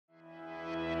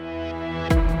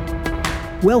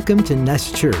Welcome to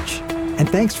Nest Church, and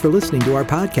thanks for listening to our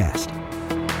podcast.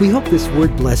 We hope this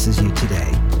word blesses you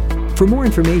today. For more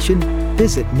information,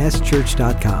 visit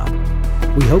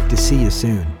nestchurch.com. We hope to see you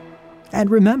soon.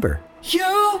 And remember, you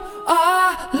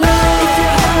are loved. If your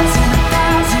heart's in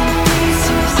 1,000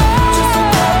 pieces, just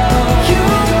remember you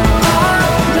are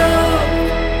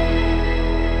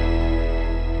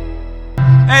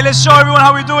loved. Hey, let's show everyone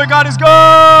how we do it. God is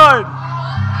good.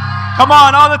 Come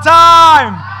on, all the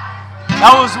time.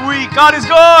 That was weak. God is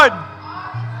good.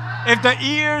 If the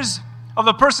ears of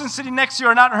the person sitting next to you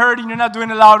are not hurting, you're not doing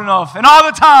it loud enough. And all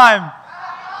the time.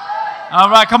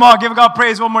 All right, come on, give God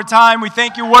praise one more time. We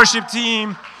thank you, worship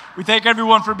team. We thank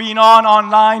everyone for being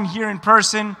online, here in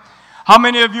person. How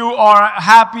many of you are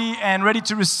happy and ready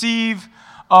to receive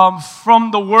from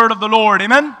the word of the Lord?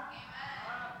 Amen? Amen.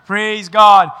 Praise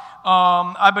God.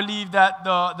 I believe that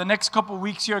the next couple of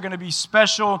weeks here are going to be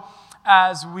special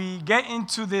as we get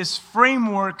into this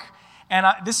framework. And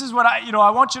this is what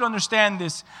I want you to understand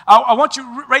this. I want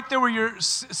you right there where you're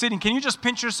sitting. Can you just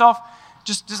pinch yourself?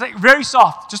 Just like very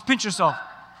soft. Just pinch yourself.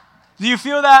 Do you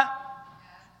feel that?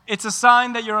 It's a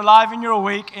sign that you're alive and you're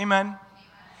awake. Amen.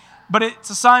 But it's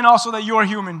a sign also that you're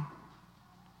human.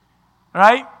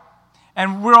 Right?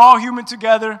 And we're all human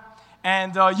together.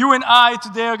 And you and I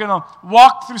today are going to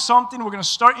walk through something. We're going to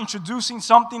start introducing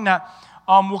something that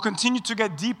we'll continue to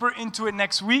get deeper into it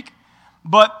next week.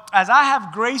 But as I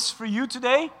have grace for you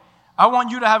today, I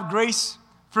want you to have grace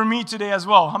for me today as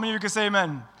well. How many of you can say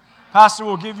amen? Pastor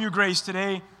will give you grace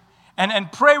today.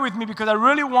 And pray with me because I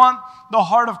really want the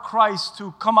heart of Christ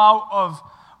to come out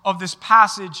of this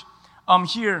passage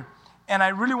here. And I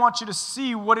really want you to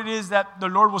see what it is that the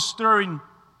Lord was stirring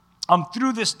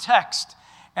through this text.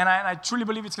 And I truly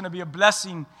believe it's going to be a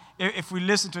blessing if we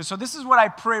listen to it. So this is what I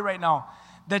pray right now.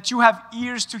 That you have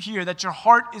ears to hear, that your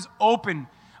heart is open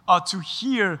to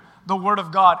hear the word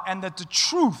of God, and that the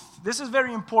truth, this is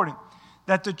very important,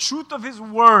 that the truth of his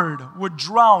word would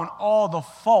drown all the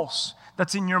false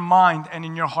that's in your mind and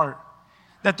in your heart.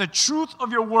 That the truth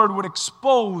of your word would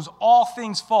expose all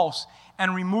things false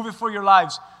and remove it for your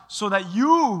lives so that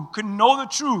you can know the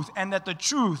truth, and that the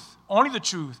truth, only the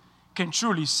truth, can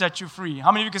truly set you free.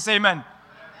 How many of you can say amen? Amen.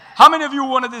 How many of you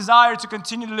want a desire to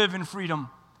continue to live in freedom?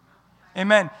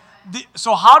 Amen.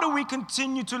 So how do we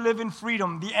continue to live in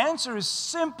freedom? The answer is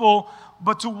simple,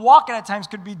 but to walk it at times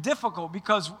could be difficult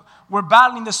because we're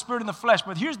battling the spirit and the flesh.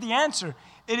 But here's the answer.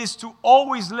 It is to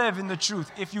always live in the truth.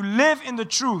 If you live in the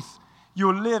truth,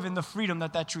 you'll live in the freedom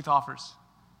that truth offers.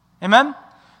 Amen?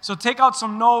 So take out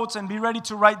some notes and be ready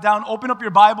to write down. Open up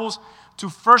your Bibles to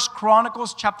 1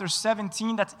 Chronicles chapter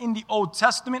 17. That's in the Old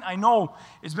Testament. I know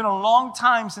it's been a long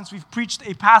time since we've preached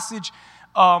a passage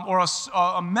or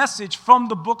a message from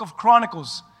the book of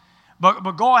Chronicles. But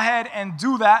go ahead and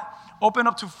do that. Open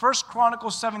up to 1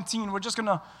 Chronicles 17. We're just going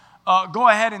to go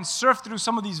ahead and surf through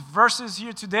some of these verses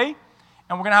here today,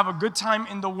 and we're going to have a good time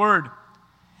in the Word.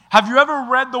 Have you ever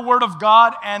read the Word of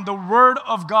God, and the Word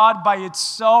of God by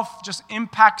itself just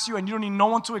impacts you, and you don't need no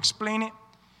one to explain it?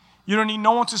 You don't need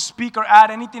no one to speak or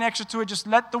add anything extra to it. Just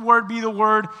let the Word be the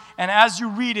Word, and as you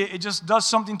read it, it just does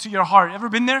something to your heart. Ever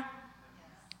been there?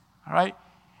 All right?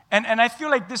 And I feel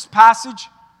like this passage,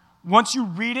 once you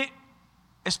read it,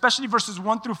 especially verses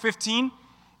 1 through 15,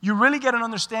 you really get an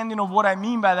understanding of what I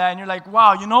mean by that. And you're like,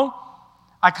 wow,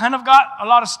 I kind of got a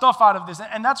lot of stuff out of this.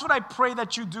 And that's what I pray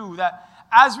that you do, that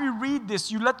as we read this,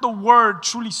 you let the Word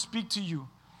truly speak to you.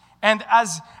 And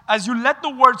as you let the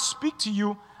Word speak to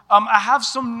you, I have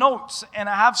some notes and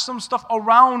I have some stuff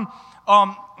around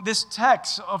this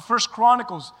text of 1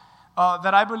 Chronicles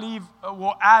that I believe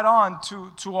will add on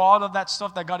to all of that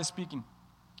stuff that God is speaking.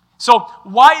 So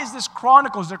why is this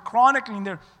Chronicles? They're chronicling,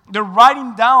 they're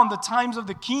writing down the times of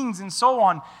the kings and so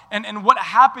on, and what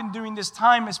happened during this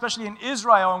time, especially in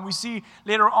Israel, and we see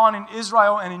later on in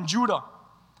Israel and in Judah.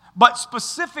 But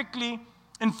specifically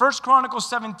in 1 Chronicles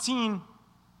 17,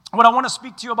 what I want to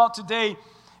speak to you about today,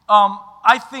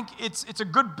 I think it's a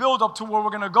good build-up to where we're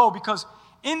going to go, because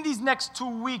in these next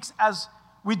 2 weeks, as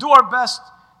we do our best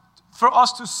for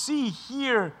us to see,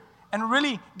 hear, and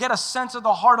really get a sense of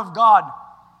the heart of God.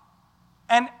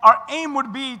 And our aim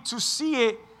would be to see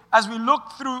it as we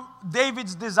look through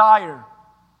David's desire.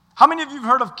 How many of you have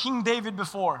heard of King David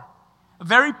before? A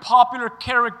very popular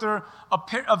character,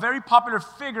 a very popular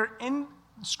figure in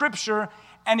Scripture.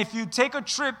 And if you take a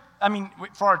trip,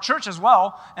 for our church as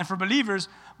well, and for believers,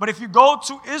 but if you go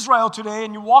to Israel today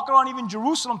and you walk around even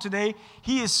Jerusalem today,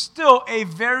 he is still a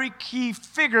very key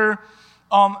figure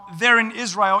there in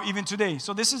Israel even today.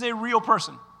 So this is a real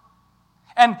person.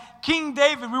 And King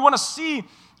David, we want to see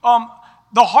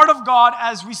the heart of God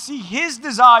as we see his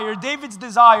desire, David's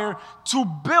desire, to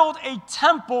build a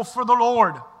temple for the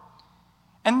Lord.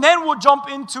 And then we'll jump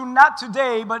into, not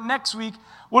today, but next week,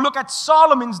 we'll look at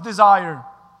Solomon's desire,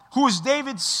 who is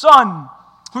David's son,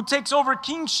 who takes over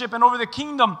kingship and over the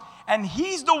kingdom. And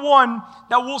he's the one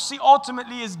that we'll see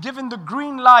ultimately is given the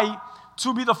green light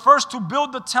to be the first to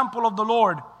build the temple of the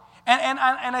Lord. And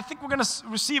I think we're going to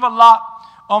receive a lot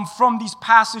from these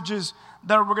passages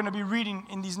that we're going to be reading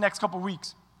in these next couple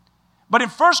weeks. But in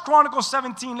 1 Chronicles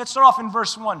 17, let's start off in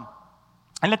verse 1.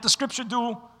 And let the scripture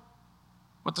do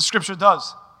what the scripture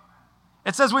does.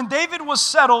 It says, when David was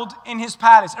settled in his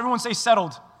palace, everyone say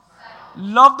settled.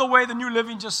 Love the way the New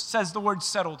Living just says the word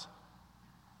settled.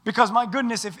 Because my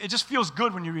goodness, it just feels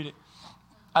good when you read it.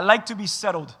 I like to be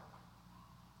settled.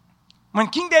 When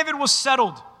King David was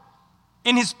settled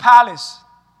in his palace,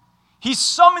 he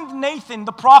summoned Nathan,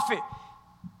 the prophet,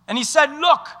 and he said,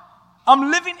 look, I'm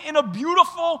living in a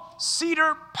beautiful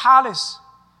cedar palace,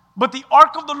 but the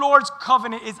ark of the Lord's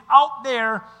covenant is out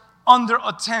there under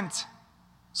a tent.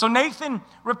 So Nathan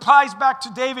replies back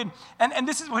to David, and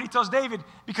this is what he tells David,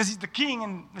 because he's the king,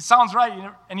 and it sounds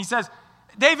right, and he says,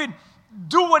 David,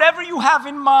 do whatever you have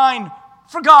in mind,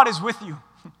 for God is with you.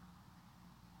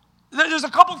 There's a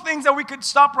couple things that we could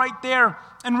stop right there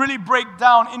and really break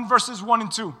down in verses 1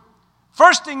 and 2.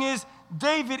 First thing is,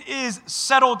 David is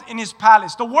settled in his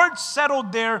palace. The word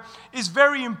settled there is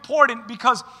very important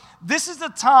because this is the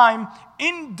time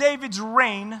in David's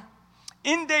reign,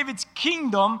 in David's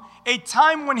kingdom, a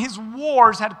time when his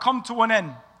wars had come to an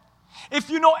end. If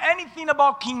you know anything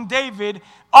about King David,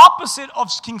 opposite of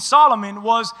King Solomon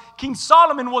was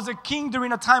a king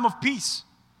during a time of peace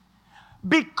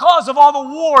because of all the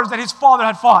wars that his father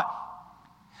had fought.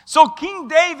 So King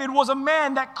David was a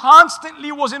man that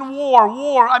constantly was in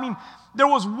war. I mean, there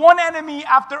was one enemy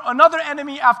after another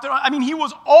enemy he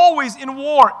was always in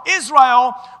war.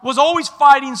 Israel was always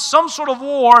fighting some sort of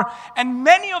war, and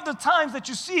many of the times that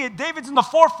you see it, David's in the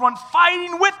forefront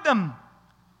fighting with them.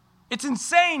 It's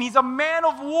insane. He's a man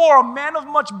of war, a man of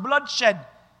much bloodshed,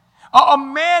 a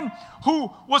man who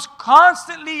was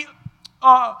constantly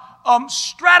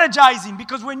strategizing,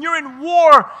 because when you're in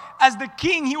war as the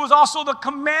king, he was also the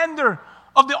commander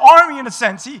of the army in a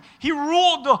sense. He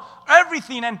ruled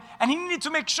everything, and he needed to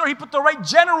make sure he put the right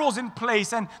generals in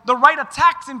place and the right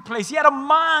attacks in place. He had a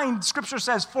mind, scripture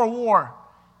says, for war.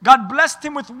 God blessed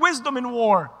him with wisdom in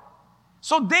war.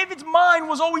 So David's mind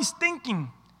was always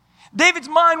thinking. David's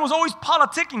mind was always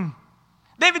politicking.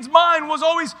 David's mind was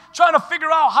always trying to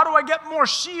figure out, how do I get more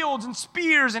shields and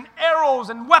spears and arrows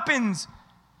and weapons?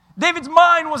 David's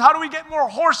mind was, how do we get more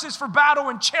horses for battle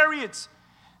and chariots?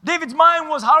 David's mind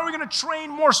was, how are we going to train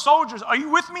more soldiers? Are you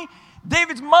with me?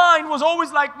 David's mind was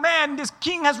always like, man, this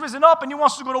king has risen up and he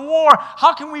wants to go to war.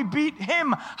 How can we beat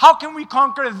him? How can we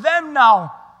conquer them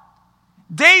now?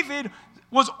 David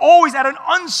was always at an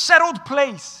unsettled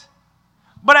place.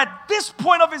 But at this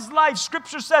point of his life,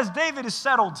 scripture says David is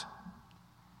settled.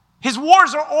 His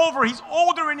wars are over. He's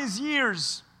older in his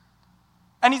years.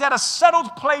 And he's at a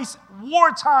settled place.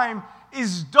 Wartime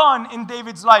is done in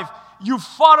David's life. You've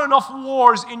fought enough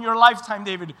wars in your lifetime,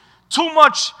 David. Too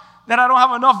much that I don't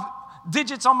have enough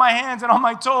digits on my hands and on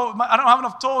my toes. I don't have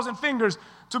enough toes and fingers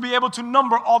to be able to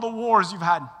number all the wars you've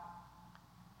had.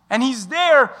 And he's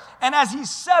there, and as he's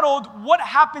settled, what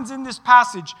happens in this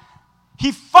passage?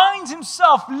 He finds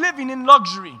himself living in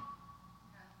luxury.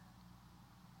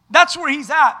 That's where he's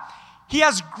at. He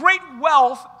has great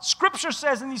wealth. Scripture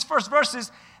says in these first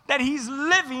verses that he's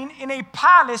living in a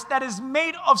palace that is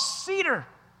made of cedar.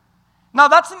 Now,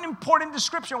 that's an important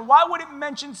description. Why would it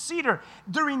mention cedar?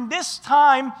 During this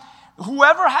time,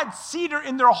 whoever had cedar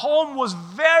in their home was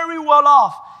very well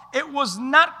off. It was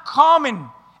not common.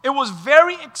 It was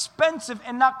very expensive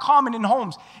and not common in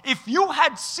homes. If you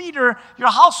had cedar,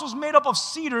 your house was made up of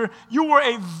cedar, you were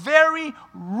a very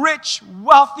rich,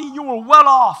 wealthy, you were well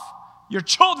off. Your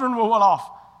children were well off.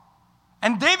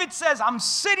 And David says, I'm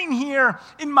sitting here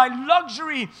in my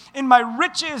luxury, in my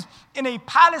riches, in a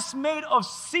palace made of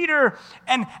cedar.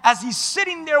 And as he's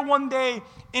sitting there one day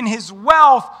in his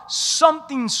wealth,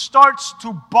 something starts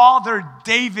to bother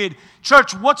David.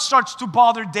 Church, what starts to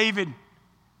bother David?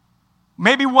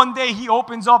 Maybe one day he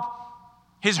opens up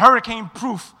his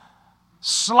hurricane-proof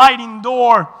sliding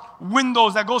door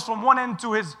windows that goes from one end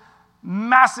to his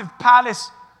massive palace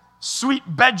suite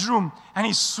bedroom, and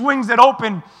he swings it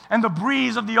open, and the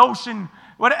breeze of the ocean,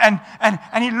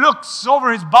 and he looks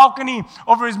over his balcony,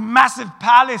 over his massive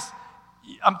palace.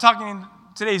 I'm talking in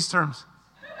today's terms.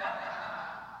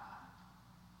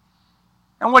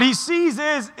 And what he sees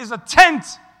is a tent.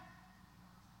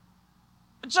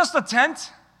 Just a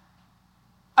tent.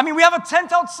 I mean, we have a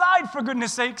tent outside, for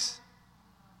goodness sakes.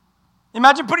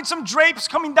 Imagine putting some drapes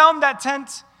coming down that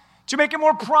tent to make it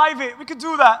more private. We could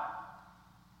do that.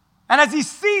 And as he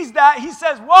sees that, he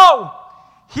says, whoa,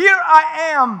 here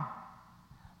I am,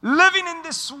 living in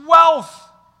this wealth,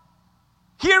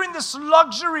 here in this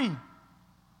luxury,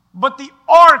 but the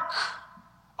ark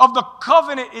of the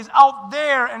covenant is out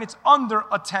there and it's under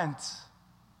a tent.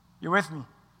 You with me?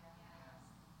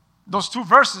 Those two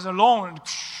verses alone,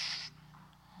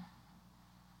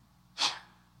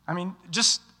 I mean,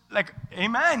 just like,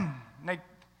 amen. Like,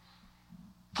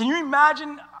 can you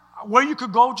imagine where you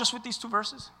could go just with these two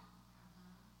verses?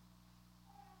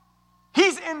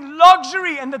 He's in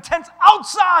luxury and the tent's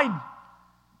outside.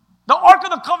 The Ark of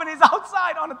the Covenant is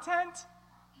outside on a tent.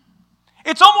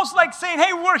 It's almost like saying,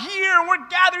 hey, we're here and we're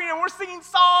gathering and we're singing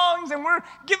songs and we're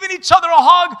giving each other a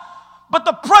hug, but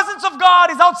the presence of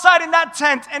God is outside in that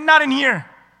tent and not in here.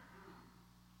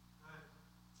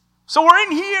 So we're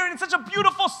in here and it's such a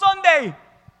beautiful Sunday.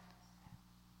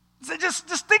 So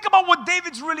just think about what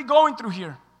David's really going through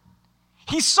here.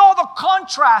 He saw the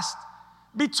contrast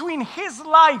between his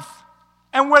life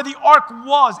and where the ark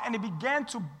was, and it began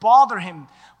to bother him.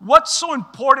 What's so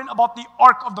important about the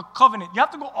Ark of the Covenant? You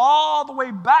have to go all the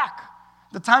way back,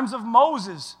 the times of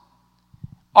Moses,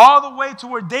 all the way to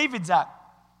where David's at.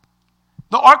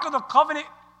 The Ark of the Covenant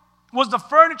was the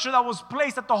furniture that was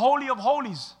placed at the Holy of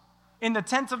Holies, in the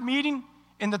tent of meeting,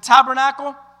 in the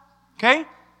tabernacle, okay?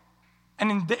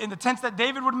 And in the tents that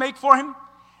David would make for him.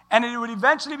 And it would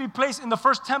eventually be placed in the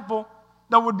first temple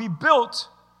that would be built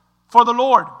for the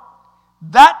Lord.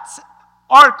 That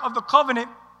Ark of the Covenant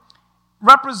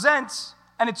represents,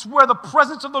 and it's where the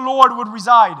presence of the Lord would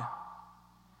reside.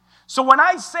 So when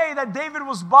I say that David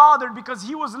was bothered because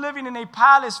he was living in a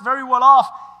palace very well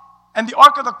off, and the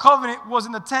Ark of the Covenant was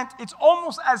in the tent, it's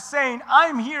almost as saying,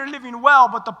 I'm here living well,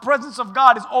 but the presence of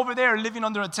God is over there living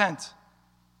under a tent.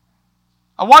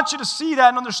 I want you to see that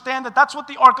and understand that that's what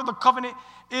the Ark of the Covenant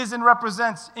is and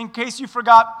represents, in case you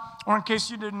forgot or in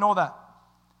case you didn't know that.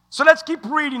 So let's keep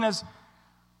reading as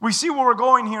we see where we're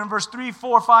going here in verse 3,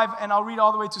 4, 5, and I'll read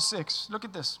all the way to 6. Look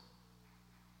at this.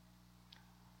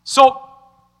 So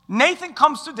Nathan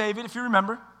comes to David, if you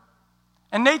remember,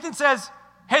 and Nathan says,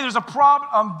 hey, there's a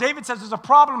problem. David says, there's a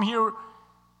problem here.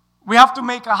 We have to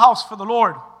make a house for the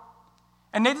Lord.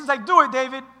 And Nathan's like, do it,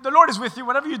 David. The Lord is with you.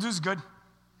 Whatever you do is good.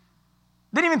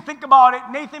 Didn't even think about it.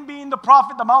 Nathan, being the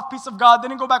prophet, the mouthpiece of God,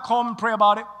 didn't go back home and pray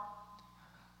about it.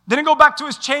 Didn't go back to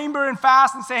his chamber and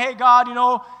fast and say, hey, God, you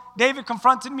know, David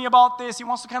confronted me about this. He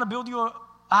wants to kind of build you a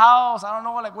house. I don't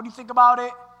know, like, what do you think about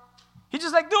it? He's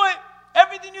just like, do it.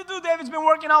 Everything you do, David's been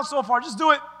working out so far. Just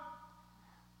do it.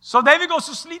 So David goes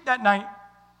to sleep that night.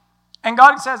 And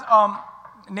God says,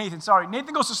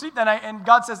 Nathan goes to sleep that night. And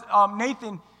God says,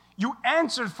 Nathan, you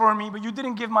answered for me, but you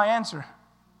didn't give my answer.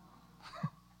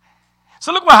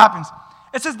 So look what happens.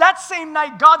 It says, that same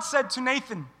night, God said to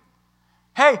Nathan,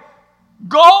 hey,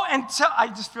 go and tell, I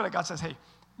just feel like God says, hey,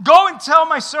 go and tell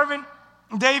my servant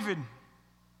David,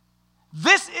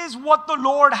 this is what the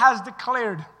Lord has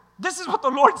declared. This is what the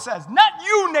Lord says. Not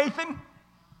you, Nathan.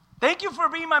 Thank you for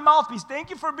being my mouthpiece. Thank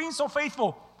you for being so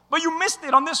faithful. But you missed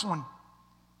it on this one.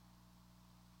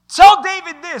 Tell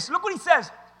David this. Look what he says.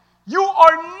 You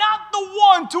are not the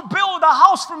one to build a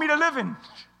house for me to live in.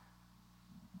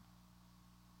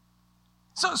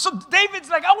 So David's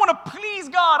like, I want to please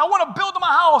God. I want to build him a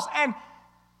house. And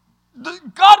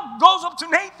God goes up to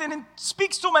Nathan and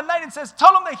speaks to him at night and says,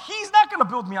 tell him that he's not going to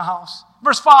build me a house.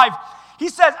 Verse 5, he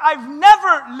says, I've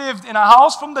never lived in a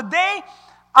house from the day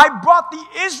I brought the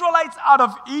Israelites out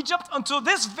of Egypt until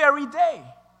this very day.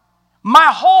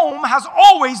 My home has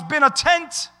always been a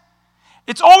tent.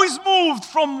 It's always moved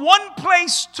from one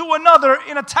place to another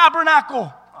in a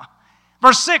tabernacle.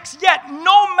 Verse 6, yet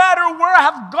no matter where I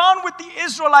have gone with the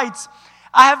Israelites,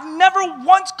 I have never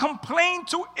once complained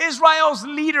to Israel's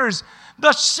leaders,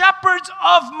 the shepherds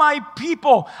of my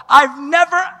people. I've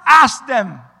never asked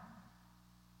them,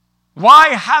 why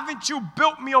haven't you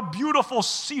built me a beautiful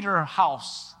cedar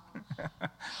house?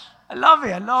 I love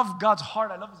it. I love God's heart.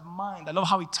 I love his mind. I love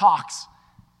how he talks.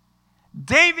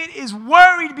 David is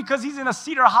worried because he's in a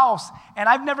cedar house. And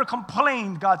I've never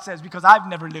complained, God says, because I've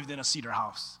never lived in a cedar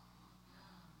house.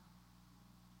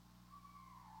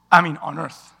 I mean, on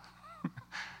earth.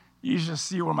 You just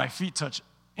see where my feet touch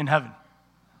in heaven.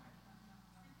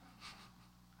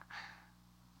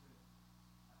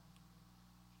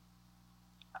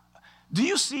 Do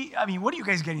you see, I mean, what are you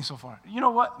guys getting so far? You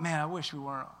know what? Man, I wish we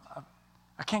weren't.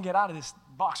 I can't get out of this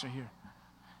box right here.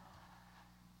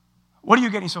 What are you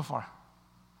getting so far?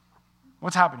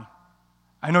 What's happening?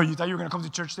 I know you thought you were going to come to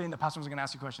church today and the pastor was going to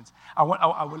ask you questions. I want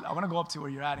to go up to where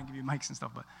you're at and give you mics and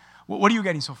stuff, but what are you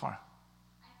getting so far?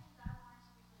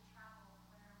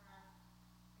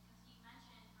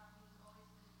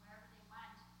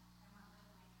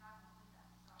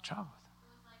 Traveled.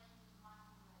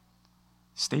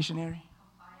 Stationary?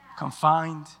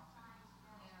 Confined?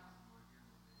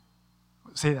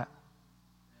 Say that.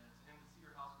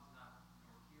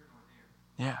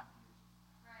 Yeah.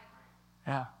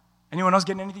 Yeah. Anyone else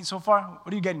getting anything so far?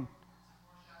 What are you getting?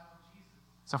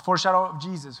 It's a foreshadow of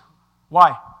Jesus.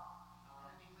 Why?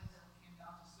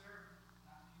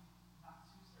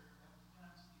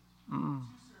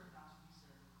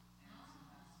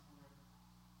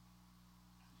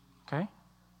 Okay,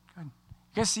 good. You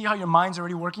guys see how your mind's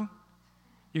already working?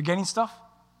 You're getting stuff?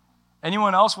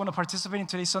 Anyone else want to participate in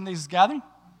today's Sunday's gathering?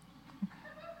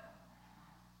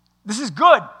 This is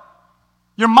good.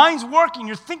 Your mind's working.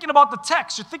 You're thinking about the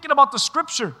text. You're thinking about the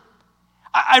scripture.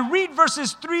 I read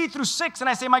verses 3 through 6 and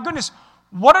I say, my goodness,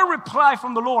 what a reply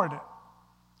from the Lord.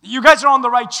 You guys are on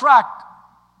the right track.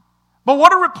 But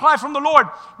what a reply from the Lord.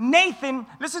 Nathan,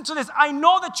 listen to this. I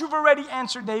know that you've already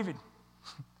answered David.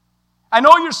 I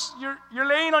know you're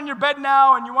laying on your bed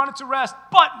now and you wanted to rest,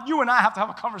 but you and I have to have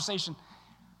a conversation.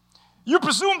 You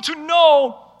presume to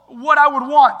know what I would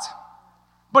want,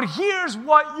 but here's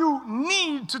what you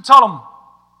need to tell him.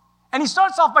 And he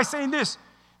starts off by saying this,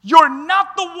 you're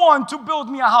not the one to build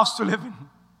me a house to live in.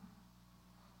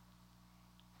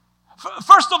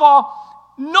 First of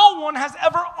all, no one has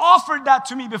ever offered that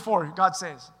to me before, God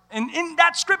says. And in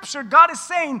that scripture, God is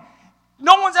saying,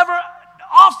 no one's ever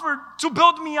offered to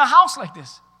build me a house like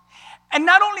this. And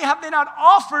not only have they not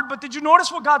offered, but did you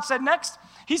notice what God said next?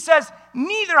 He says,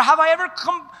 neither have I ever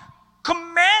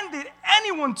commanded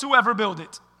anyone to ever build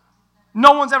it.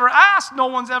 No one's ever asked,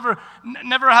 never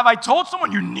have I told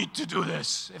someone, you need to do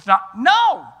this. If not,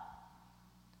 no.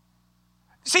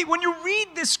 See, when you read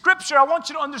this scripture, I want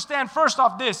you to understand first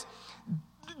off this.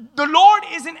 The Lord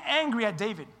isn't angry at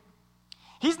David.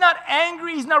 He's not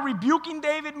angry. He's not rebuking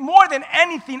David. More than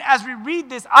anything, as we read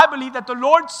this, I believe that the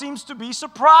Lord seems to be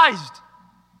surprised.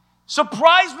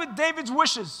 Surprised with David's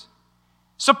wishes.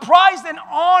 Surprised and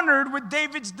honored with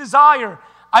David's desire.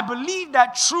 I believe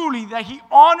that truly, that he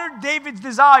honored David's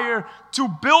desire to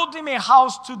build him a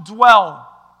house to dwell.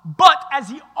 But as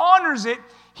he honors it,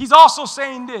 he's also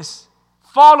saying this.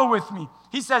 Follow with me.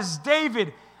 He says,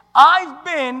 David, I've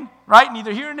been, right,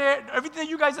 neither here nor there, everything that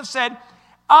you guys have said,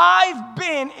 I've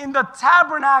been in the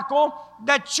tabernacle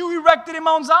that you erected in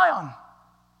Mount Zion.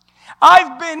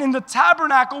 I've been in the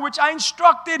tabernacle which I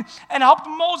instructed and helped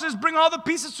Moses bring all the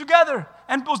pieces together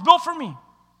and was built for me.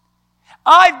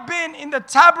 I've been in the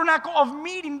tabernacle of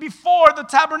meeting before the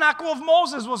tabernacle of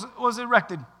Moses was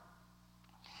erected.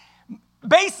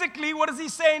 Basically, what does he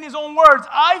say in his own words?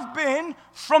 I've been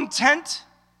from tent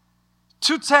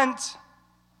to tent.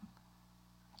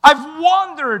 I've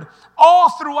wandered all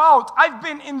throughout. I've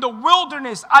been in the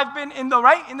wilderness. I've been in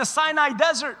the Sinai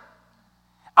desert.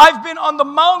 I've been on the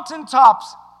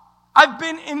mountaintops. I've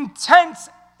been in tents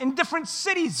in different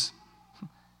cities.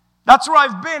 That's where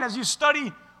I've been as you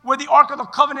study where the Ark of the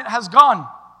Covenant has gone.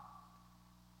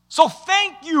 So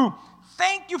thank you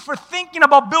for thinking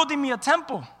about building me a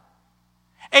temple.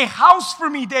 A house for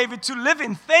me, David, to live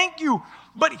in. Thank you.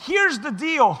 But here's the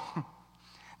deal.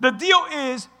 The deal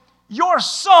is your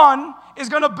son is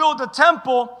going to build a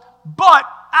temple, but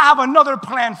I have another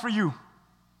plan for you.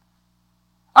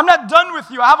 I'm not done with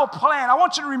you. I have a plan. I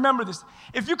want you to remember this.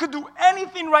 If you could do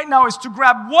anything right now is to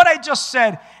grab what I just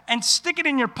said and stick it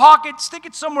in your pocket, stick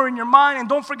it somewhere in your mind, and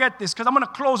don't forget this, because I'm going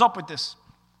to close up with this.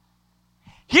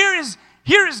 Here is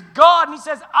God, and he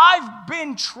says, I've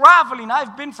been traveling.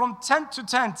 I've been from tent to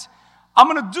tent. I'm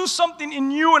going to do something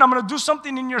in you, and I'm going to do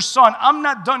something in your son. I'm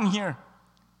not done here.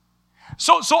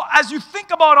 So as you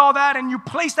think about all that and you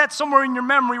place that somewhere in your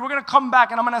memory, we're going to come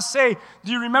back, and I'm going to say,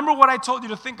 do you remember what I told you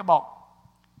to think about?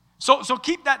 So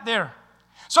keep that there.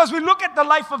 So as we look at the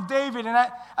life of David, and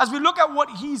as we look at what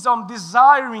he's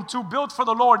desiring to build for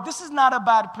the Lord, this is not a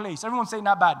bad place. Everyone say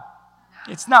not bad.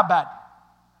 It's not bad.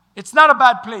 It's not a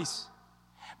bad place.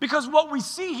 Because what we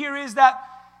see here is that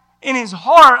in his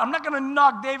heart, I'm not going to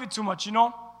knock David too much,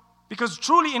 because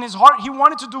truly in his heart, he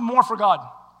wanted to do more for God.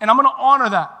 And I'm going to honor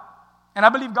that. And I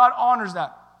believe God honors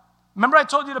that. Remember I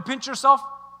told you to pinch yourself?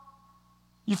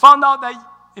 You found out that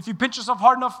if you pinch yourself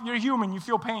hard enough, you're human, you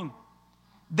feel pain.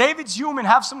 David's human,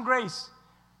 have some grace.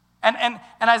 And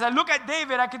as I look at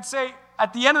David, I could say,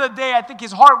 at the end of the day, I think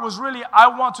his heart was really,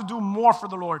 I want to do more for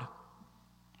the Lord.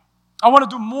 I want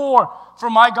to do more for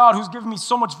my God who's given me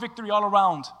so much victory all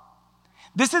around.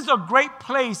 This is a great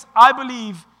place, I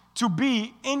believe, to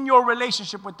be in your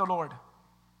relationship with the Lord.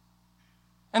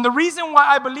 And the reason why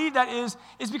I believe that is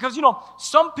because,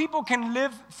 some people can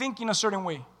live thinking a certain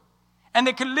way. And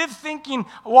they can live thinking,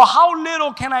 well, how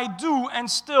little can I do and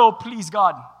still please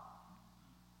God?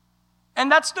 And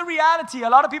that's the reality. A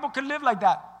lot of people can live like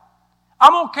that.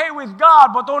 I'm okay with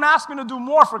God, but don't ask me to do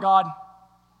more for God.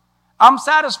 I'm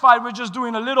satisfied with just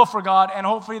doing a little for God, and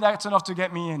hopefully that's enough to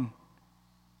get me in.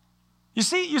 You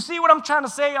see what I'm trying to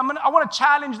say? I want to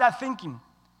challenge that thinking.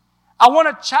 I want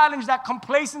to challenge that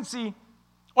complacency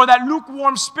or that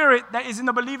lukewarm spirit that is in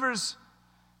the believer.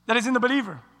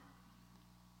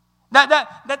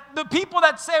 That the people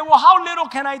that say, well, how little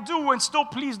can I do and still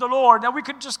please the Lord? That we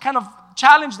could just kind of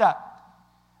challenge that.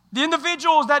 The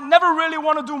individuals that never really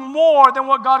want to do more than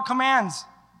what God commands.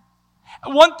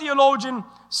 One theologian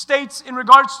states in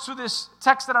regards to this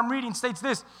text that I'm reading, states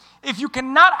this: if you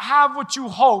cannot have what you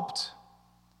hoped,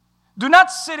 do not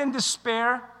sit in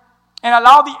despair and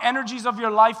allow the energies of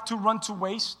your life to run to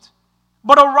waste,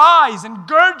 but arise and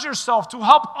gird yourself to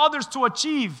help others to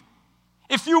achieve.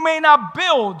 If you may not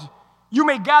build, you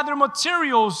may gather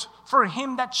materials for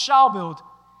him that shall build.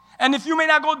 And if you may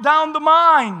not go down the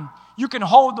mine, you can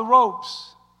hold the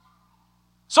ropes.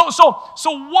 So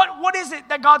what is it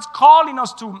that God's calling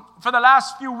us to? For the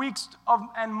last few weeks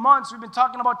and months, we've been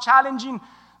talking about challenging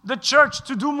the church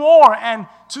to do more and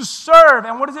to serve.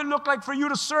 And what does it look like for you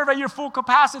to serve at your full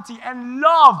capacity and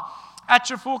love at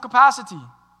your full capacity?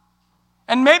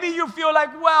 And maybe you feel like,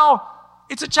 well,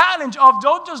 it's a challenge of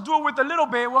don't just do it with a little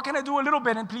bit. What can I do a little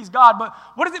bit and please God? But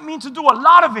what does it mean to do a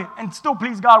lot of it and still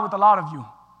please God with a lot of you?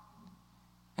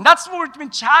 And that's what we've been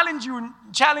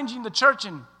challenging the church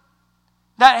in.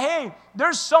 That, hey,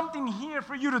 there's something here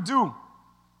for you to do.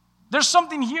 There's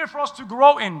something here for us to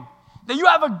grow in. That you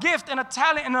have a gift and a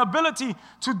talent and an ability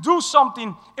to do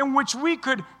something in which we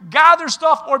could gather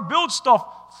stuff or build stuff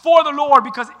for the Lord,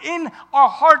 because in our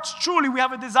hearts, truly, we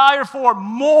have a desire for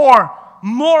more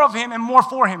of Him and more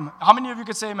for Him. How many of you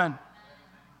could say amen?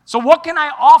 So what can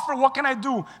I offer? What can I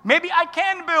do? Maybe I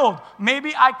can build.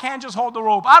 Maybe I can just hold the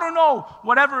rope. I don't know.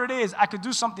 Whatever it is, I could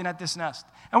do something at this nest.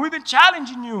 And we've been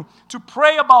challenging you to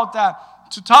pray about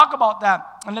that, to talk about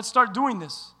that, and let's start doing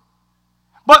this.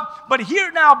 But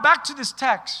here now, back to this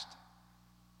text.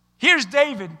 Here's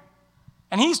David,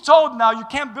 and he's told now, you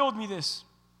can't build me this.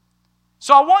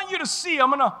 So I want you to see, I'm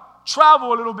going to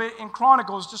travel a little bit in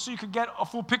Chronicles just so you could get a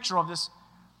full picture of this.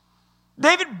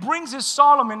 David brings his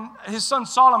son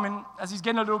Solomon, as he's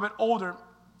getting a little bit older,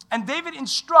 and David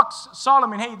instructs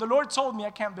Solomon, hey, the Lord told me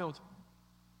I can't build.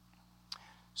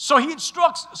 So he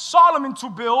instructs Solomon to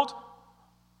build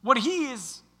what he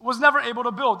was never able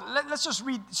to build. Let's just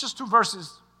read, it's just 2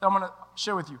 verses that I'm going to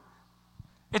share with you.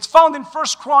 It's found in 1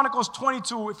 Chronicles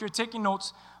 22, if you're taking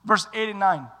notes, verse 8 and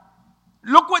 9.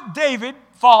 Look what David,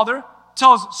 father,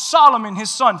 tells Solomon,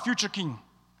 his son, future king.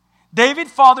 David,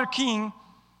 father, king,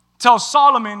 tells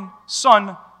Solomon,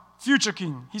 son, future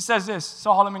king. He says this: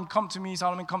 Solomon, come to me.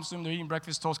 Solomon comes to him. They're eating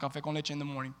breakfast, toast, café con leche in the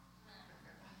morning.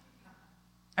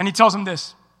 And he tells him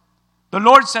this: the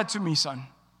Lord said to me, son.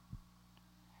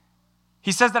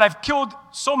 He says that I've killed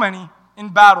so many in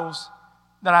battles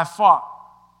that I've fought.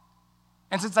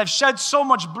 And since I've shed so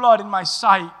much blood in my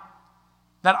sight,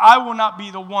 that I will not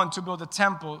be the one to build a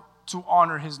temple to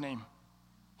honor his name.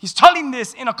 He's telling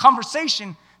this in a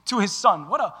conversation to his son.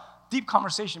 What a deep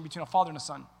conversation between a father and a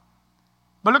son.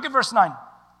 But look at verse 9.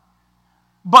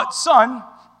 But son,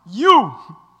 you,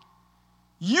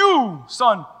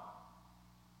 son,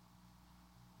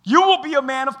 you will be a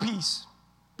man of peace.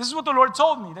 This is what the Lord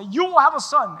told me, that you will have a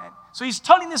son. So he's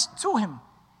telling this to him.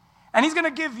 And he's going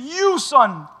to give you,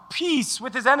 son, peace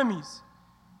with his enemies.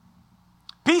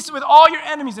 Peace with all your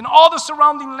enemies and all the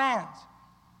surrounding lands.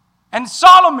 And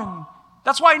Solomon,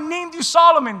 that's why I named you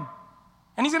Solomon.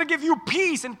 And he's going to give you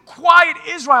peace and quiet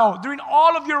Israel during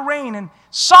all of your reign. And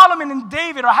Solomon and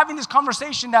David are having this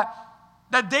conversation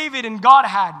that David and God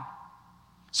had.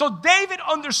 So David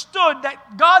understood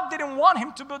that God didn't want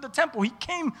him to build the temple. He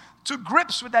came to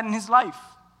grips with that in his life.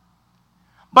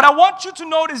 But I want you to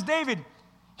notice David,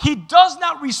 he does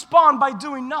not respond by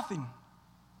doing nothing.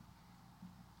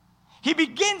 He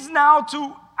begins now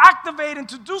to activate and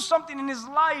to do something in his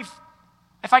life.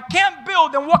 If I can't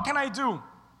build, then what can I do?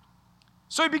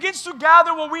 So he begins to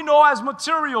gather what we know as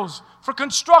materials for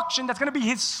construction that's going to be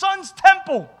his son's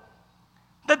temple.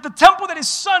 That the temple that his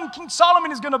son, King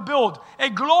Solomon, is going to build. A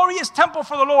glorious temple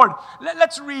for the Lord.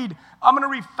 Let's read. I'm going to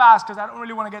read fast because I don't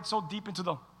really want to get so deep into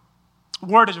the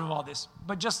wordage of all this.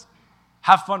 But just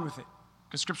have fun with it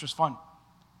because Scripture is fun.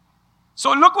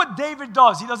 So look what David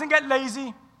does. He doesn't get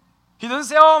lazy. He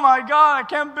doesn't say, oh my God, I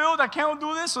can't build, I can't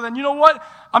do this. So then you know what?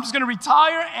 I'm just going to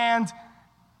retire and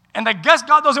I guess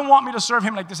God doesn't want me to serve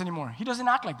him like this anymore. He doesn't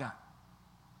act like that.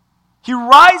 He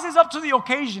rises up to the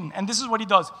occasion, and this is what he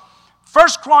does. 1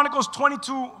 Chronicles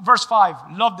 22, verse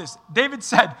 5. Love this. David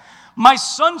said, my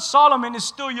son Solomon is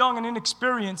still young and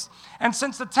inexperienced, and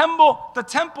since the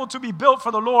temple to be built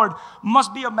for the Lord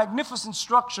must be a magnificent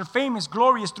structure, famous,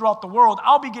 glorious throughout the world,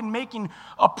 I'll begin making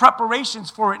preparations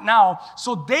for it now.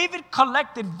 So David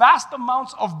collected vast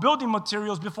amounts of building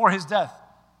materials before his death.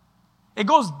 It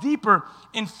goes deeper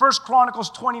in 1 Chronicles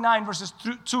 29, verses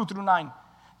 2 through 9.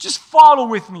 Just follow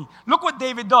with me. Look what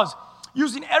David does.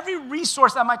 Using every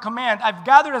resource at my command, I've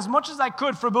gathered as much as I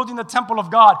could for building the temple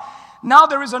of God. Now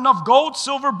there is enough gold,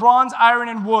 silver, bronze, iron,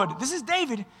 and wood. This is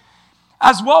David.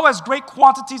 As well as great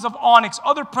quantities of onyx,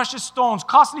 other precious stones,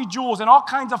 costly jewels, and all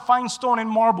kinds of fine stone and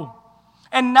marble.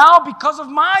 And now, because of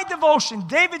my devotion,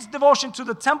 David's devotion to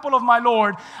the temple of my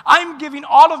Lord, I'm giving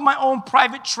all of my own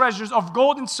private treasures of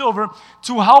gold and silver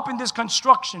to help in this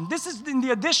construction. This is in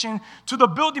the addition to the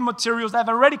building materials that I've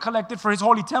already collected for his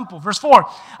holy temple. Verse 4,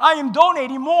 I am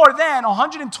donating more than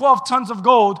 112 tons of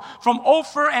gold from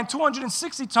Ophir and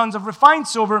 260 tons of refined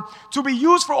silver to be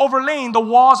used for overlaying the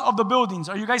walls of the buildings.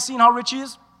 Are you guys seeing how rich he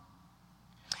is?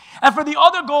 And for the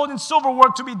other gold and silver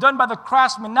work to be done by the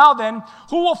craftsmen, now then,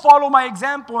 who will follow my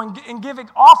example and give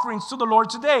offerings to the Lord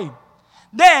today?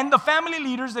 Then the family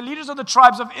leaders, the leaders of the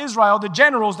tribes of Israel, the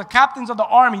generals, the captains of the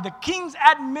army, the king's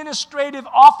administrative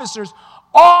officers,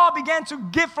 all began to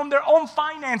give from their own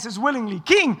finances willingly.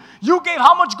 King, you gave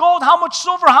how much gold, how much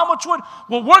silver, how much wood?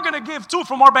 Well, we're going to give too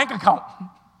from our bank account.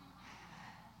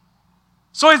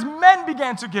 So his men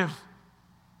began to give.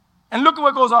 And look at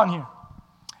what goes on here.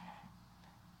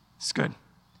 It's good.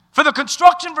 For the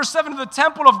construction, verse 7, of the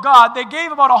temple of God, they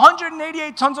gave about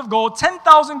 188 tons of gold,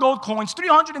 10,000 gold coins,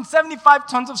 375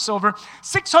 tons of silver,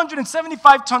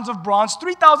 675 tons of bronze,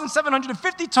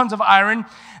 3,750 tons of iron.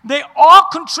 They all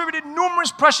contributed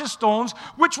numerous precious stones,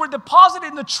 which were deposited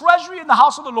in the treasury in the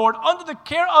house of the Lord under the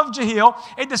care of Jehiel,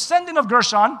 a descendant of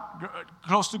Gershon,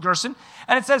 close to Gerson.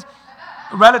 And it says,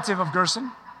 a relative of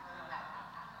Gerson.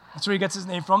 That's where he gets his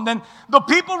name from. Then the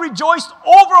people rejoiced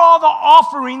over all the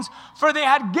offerings, for they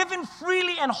had given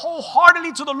freely and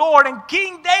wholeheartedly to the Lord. And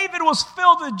King David was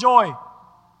filled with joy.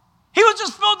 He was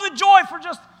just filled with joy for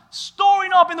just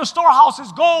storing up in the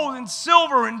storehouses gold and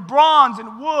silver and bronze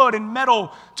and wood and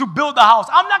metal to build the house.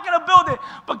 I'm not going to build it,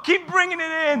 but keep bringing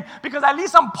it in because at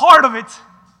least I'm part of it.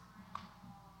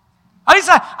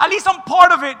 At least I'm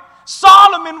part of it.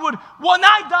 Solomon would, when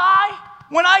I die,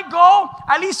 when I go,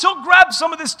 at least he'll grab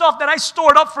some of this stuff that I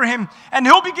stored up for him, and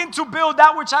he'll begin to build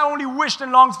that which I only wished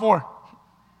and longed for.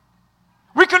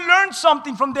 We can learn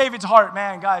something from David's heart.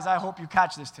 Man, guys, I hope you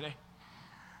catch this today.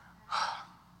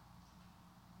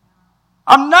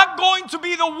 I'm not going to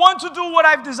be the one to do what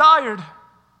I've desired,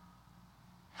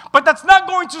 but that's not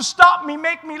going to stop me,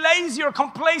 make me lazy or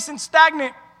complacent,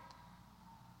 stagnant.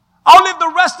 I'll live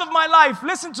the rest of my life.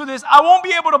 Listen to this. I won't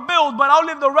be able to build, but I'll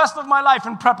live the rest of my life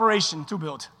in preparation to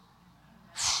build.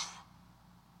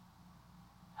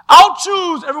 I'll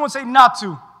choose. Everyone say not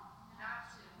to.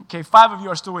 Okay, 5 of you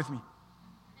are still with me.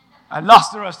 I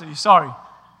lost the rest of you. Sorry.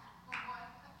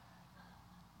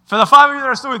 For the 5 of you that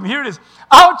are still with me, here it is.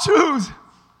 I'll choose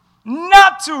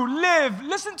not to live.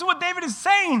 Listen to what David is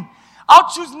saying. I'll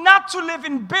choose not to live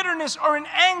in bitterness or in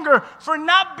anger for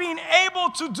not being able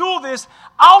to do this.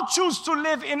 I'll choose to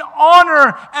live in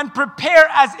honor and prepare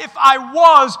as if I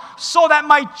was so that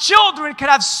my children can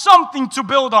have something to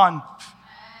build on.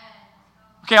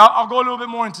 Okay, I'll go a little bit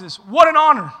more into this. What an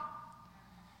honor.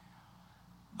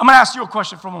 I'm going to ask you a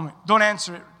question for a moment. Don't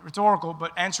answer it rhetorical,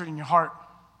 but answer it in your heart.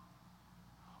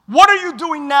 What are you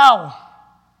doing now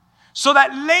so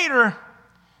that later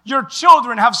your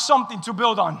children have something to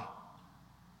build on?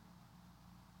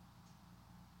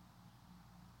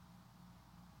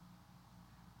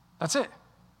 That's it.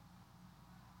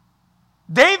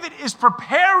 David is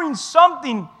preparing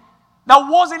something that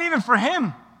wasn't even for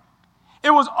him.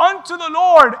 It was unto the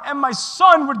Lord, and my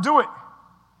son would do it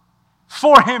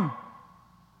for him.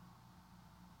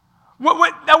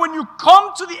 When you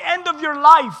come to the end of your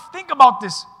life, think about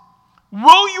this.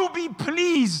 Will you be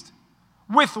pleased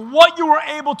with what you were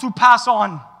able to pass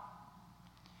on?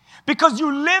 Because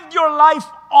you lived your life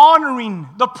honoring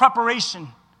the preparation.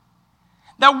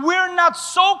 That we're not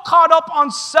so caught up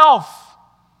on self,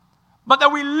 but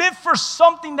that we live for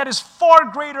something that is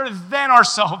far greater than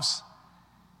ourselves.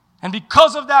 And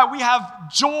because of that, we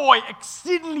have joy,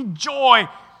 exceedingly joy,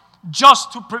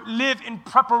 just to live in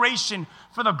preparation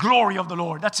for the glory of the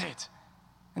Lord. That's it.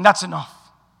 And that's enough.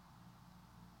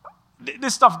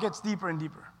 This stuff gets deeper and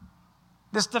deeper.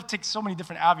 This stuff takes so many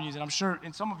different avenues, and I'm sure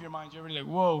in some of your minds you're really like,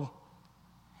 whoa.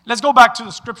 Let's go back to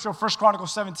the scripture of 1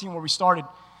 Chronicles 17 where we started,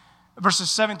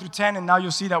 verses 7 through 10, and now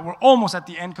you'll see that we're almost at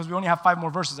the end because we only have 5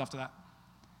 more verses after that.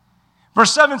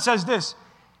 Verse 7 says this,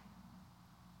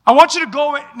 I want you to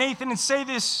go, Nathan, and say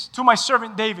this to my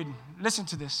servant David. Listen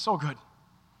to this, so good.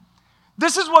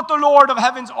 This is what the Lord of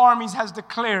heaven's armies has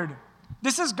declared.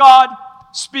 This is God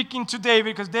speaking to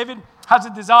David because David has a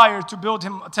desire to build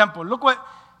him a temple. Look what,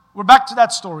 we're back to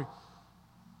that story.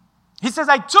 He says,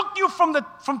 I took you from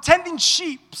tending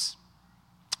sheep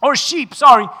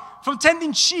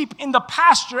in the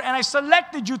pasture, and I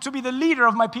selected you to be the leader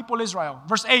of my people Israel.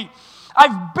 Verse 8,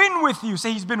 I've been with you.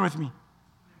 Say, he's been with me.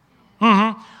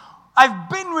 I've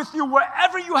been with you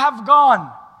wherever you have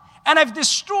gone, and I've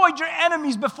destroyed your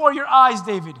enemies before your eyes,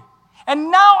 David. And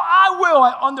now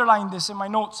I underline this in my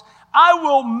notes, I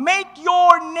will make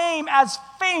your name as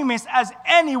famous as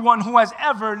anyone who has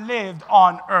ever lived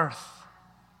on earth.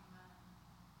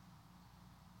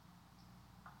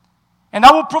 And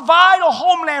I will provide a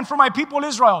homeland for my people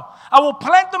Israel. I will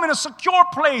plant them in a secure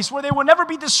place where they will never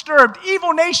be disturbed.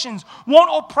 Evil nations won't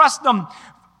oppress them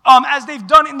as they've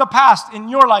done in the past in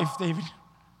your life, David.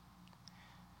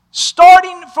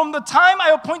 Starting from the time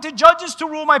I appointed judges to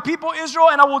rule my people Israel,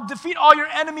 and I will defeat all your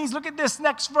enemies. Look at this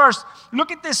next verse.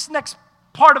 Look at this next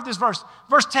part of this verse.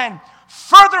 Verse 10.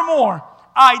 Furthermore,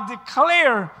 I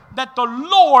declare that the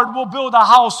Lord will build a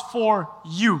house for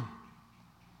you.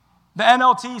 The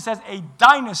NLT says a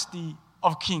dynasty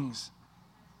of kings.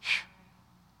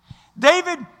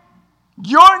 David,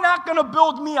 you're not going to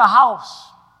build me a house.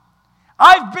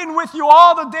 I've been with you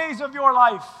all the days of your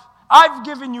life. I've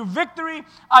given you victory.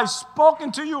 I've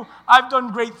spoken to you. I've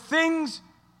done great things.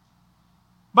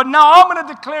 But now I'm going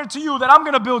to declare to you that I'm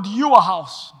going to build you a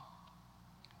house.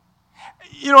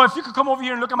 You know, if you could come over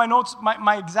here and look at my notes,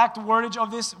 my exact wordage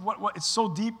of this, it's so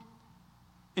deep.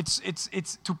 It's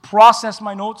to process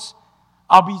my notes.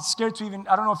 I'll be scared to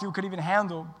I don't know if you could even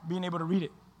handle being able to read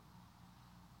it.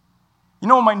 You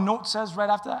know what my note says right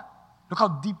after that? Look how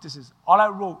deep this is. All I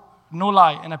wrote, no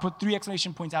lie, and I put 3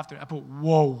 exclamation points after it. I put,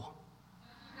 whoa.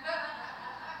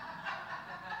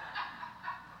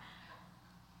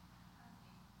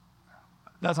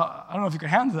 That's how, I don't know if you can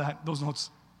handle those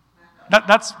notes.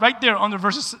 That's right there under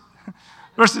verses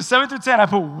 7 through 10. I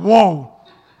put, whoa,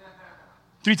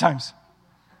 3 times.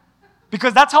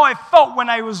 Because that's how I felt when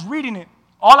I was reading it.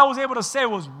 All I was able to say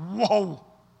was, whoa.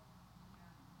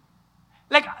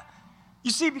 Like, you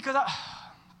see, because let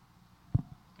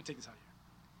me take this out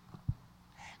here.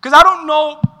 Because I don't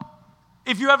know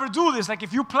if you ever do this. Like,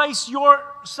 if you place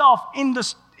yourself in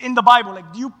the Bible,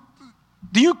 like, do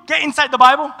you get inside the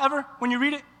Bible ever when you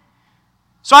read it?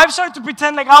 So I've started to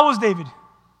pretend like I was David.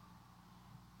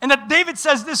 And that David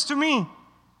says this to me.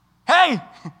 Hey,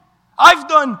 I've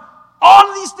done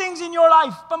all these things in your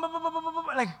life.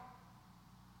 Like,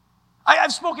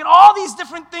 I've spoken all these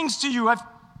different things to you.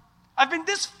 I've been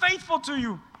this faithful to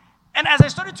you. And as I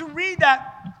started to read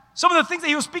that, some of the things that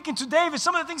he was speaking to David,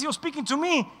 some of the things he was speaking to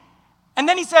me, and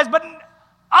then he says, but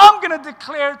I'm going to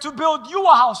declare to build you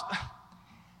a house.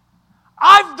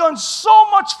 I've done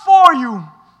so much for you.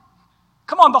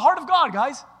 Come on, the heart of God,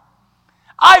 guys.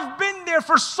 I've been there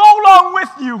for so long with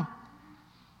you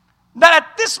that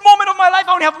at this moment of my life,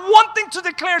 I only have one thing to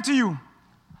declare to you.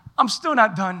 I'm still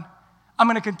not done. I'm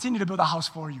going to continue to build a house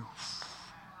for you.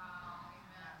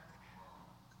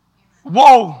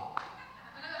 Whoa.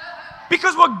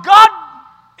 Because what God,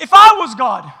 if I was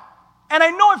God, and I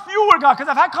know if you were God, because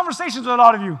I've had conversations with a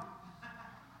lot of you.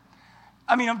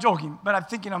 I mean, I'm joking, but I'm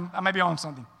thinking I might be on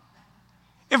something.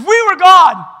 If we were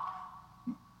God,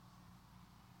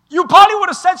 you probably would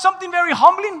have said something very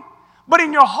humbling, but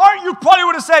in your heart, you probably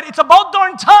would have said, it's about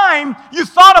darn time you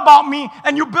thought about me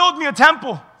and you build me a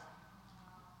temple.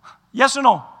 Yes or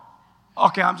no?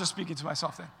 Okay, I'm just speaking to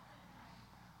myself then.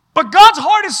 But God's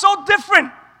heart is so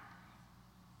different.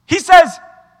 He says,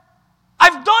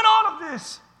 I've done all of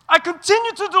this. I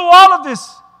continue to do all of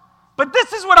this. But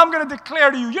this is what I'm going to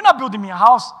declare to you. You're not building me a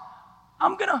house.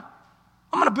 I'm going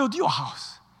to build you a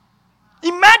house.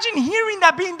 Imagine hearing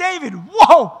that being David.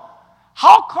 Whoa.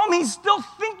 How come he's still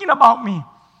thinking about me?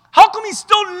 How come he's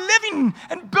still living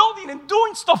and building and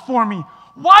doing stuff for me?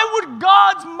 Why would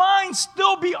God's mind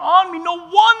still be on me? No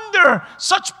wonder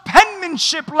such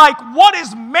penmanship like, what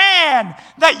is man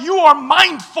that you are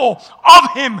mindful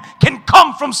of him can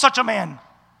come from such a man?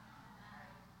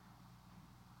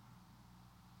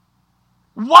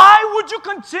 Why would you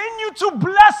continue to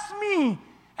bless me?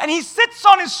 And he sits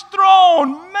on his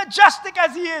throne, majestic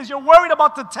as he is. You're worried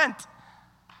about the tent.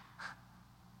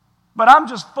 But I'm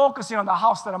just focusing on the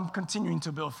house that I'm continuing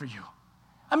to build for you.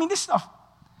 I mean, this stuff,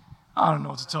 I don't know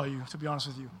what to tell you, to be honest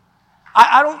with you.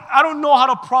 I don't know how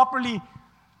to properly,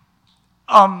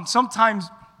 sometimes,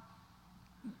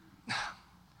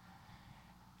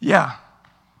 yeah.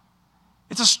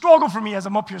 It's a struggle for me as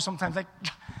I'm up here sometimes. Like,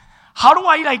 how do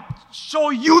I, like, show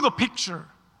you the picture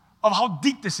of how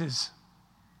deep this is?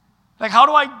 Like, how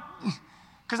do I,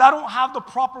 because I don't have the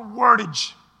proper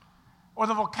wordage or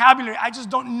the vocabulary. I just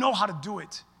don't know how to do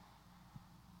it.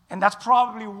 And that's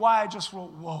probably why I just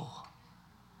wrote, whoa.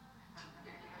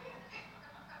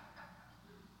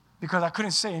 Because I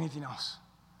couldn't say anything else.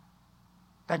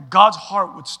 That God's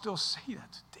heart would still say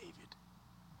that to David.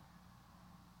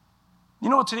 You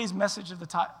know what today's message of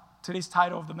today's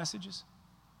title of the message is?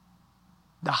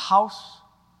 The house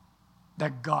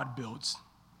that God builds.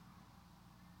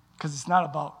 Because it's not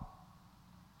about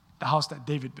the house that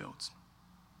David builds.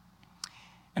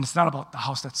 And it's not about the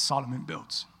house that Solomon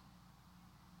builds.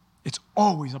 It's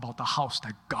always about the house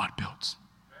that God builds.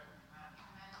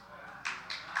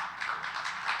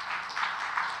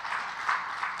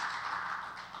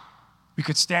 We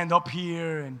could stand up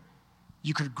here and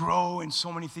you could grow in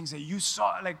so many things that you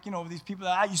saw, like, you know, these people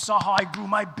that you saw how I grew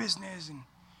my business, and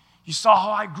you saw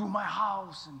how I grew my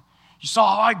house, and you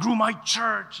saw how I grew my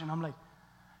church, and I'm like,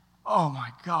 oh my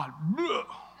God.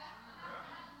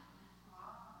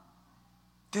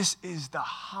 This is the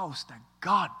house that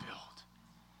God built.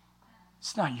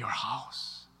 It's not your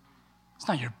house. It's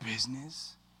not your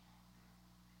business.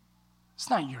 It's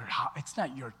not your house. It's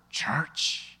not your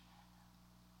church.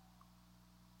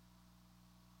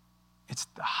 It's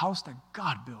the house that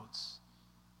God builds.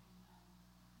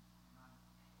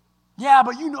 Yeah,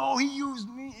 but you know, he used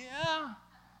me. Yeah.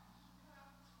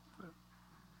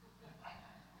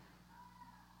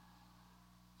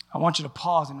 I want you to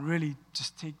pause and really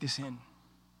just take this in.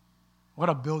 What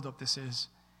a buildup this is.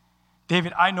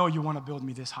 David, I know you want to build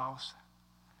me this house.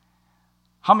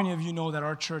 How many of you know that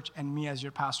our church and me as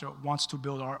your pastor wants to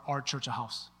build our church a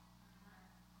house?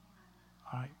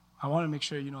 All right. I want to make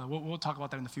sure you know that. We'll talk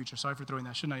about that in the future. Sorry for throwing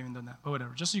that. Should not have even done that. But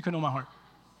whatever. Just so you can know my heart.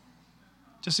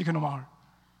 Just so you can know my heart.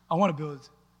 I want to build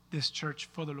this church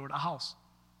for the Lord a house.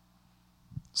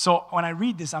 So when I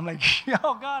read this, I'm like,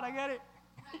 oh God, I get it.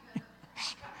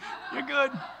 You're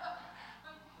good.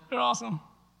 You're awesome.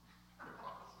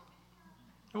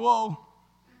 Whoa.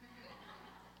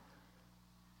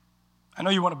 I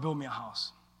know you want to build me a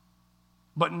house.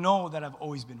 But know that I've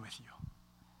always been with you.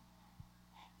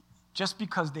 Just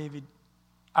because, David,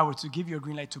 I were to give you a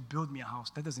green light to build me a house,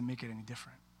 that doesn't make it any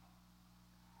different.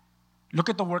 Look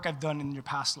at the work I've done in your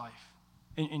past life,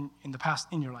 in the past,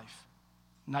 in your life.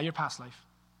 Not your past life,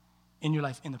 in your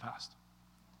life, in the past.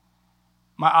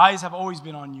 My eyes have always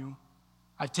been on you.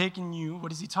 I've taken you, what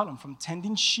does he tell him? From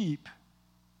tending sheep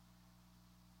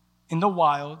in the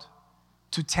wild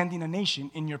to tending a nation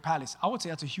in your palace. I would say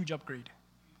that's a huge upgrade.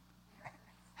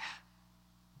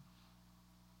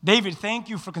 David, thank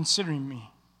you for considering me.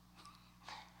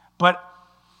 But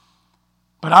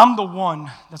I'm the one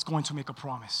that's going to make a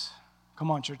promise. Come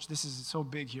on, church, this is so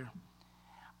big here.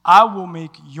 I will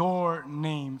make your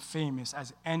name famous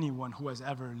as anyone who has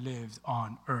ever lived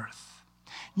on earth.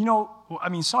 You know, I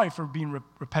mean, sorry for being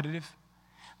repetitive,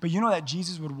 but you know that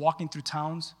Jesus would walk in through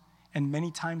towns, and many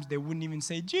times they wouldn't even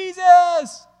say,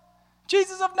 Jesus!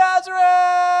 Jesus of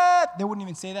Nazareth! They wouldn't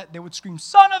even say that. They would scream,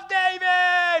 Son of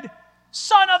David!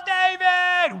 Son of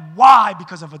David! Why?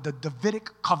 Because of the Davidic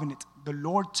covenant. The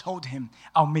Lord told him,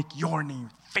 I'll make your name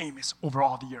famous over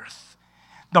all the earth.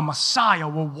 The Messiah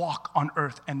will walk on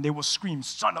earth and they will scream,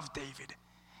 Son of David,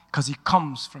 because he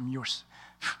comes from your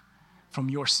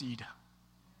seed.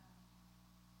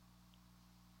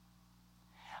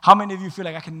 How many of you feel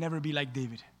like I can never be like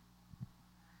David?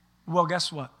 Well,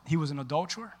 guess what? He was an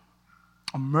adulterer,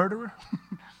 a murderer,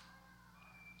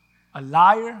 a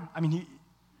liar. I mean,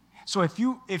 so if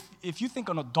you think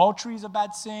an adultery is a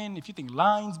bad sin, if you think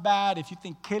lying's bad, if you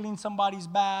think killing somebody's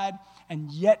bad,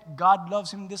 and yet God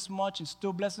loves him this much and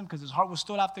still bless him because his heart was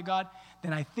still after God,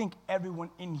 then I think everyone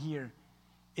in here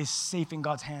is safe in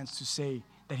God's hands to say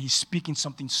that he's speaking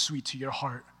something sweet to your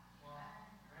heart,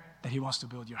 that he wants to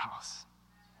build your house.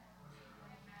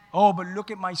 Oh, but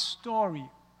look at my story,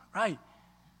 right?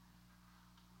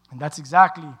 And that's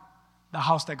exactly the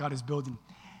house that God is building.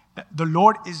 The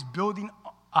Lord is building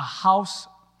a house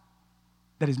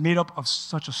that is made up of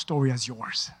such a story as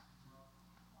yours.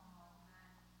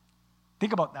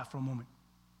 Think about that for a moment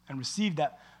and receive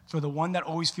that for the one that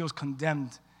always feels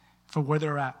condemned for where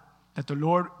they're at, that the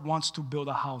Lord wants to build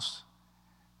a house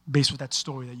based with that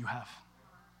story that you have.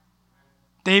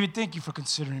 David, thank you for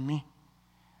considering me.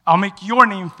 I'll make your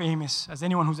name famous as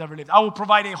anyone who's ever lived. I will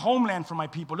provide a homeland for my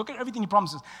people. Look at everything he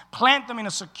promises. Plant them in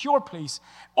a secure place.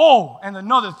 Oh, and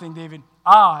another thing, David,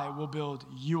 I will build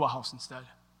you a house instead.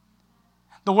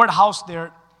 The word house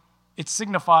there, it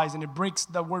signifies and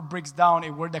the word breaks down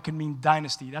a word that can mean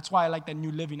dynasty. That's why I like that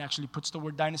New Living actually puts the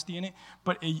word dynasty in it,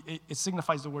 but it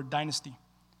signifies the word dynasty.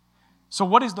 So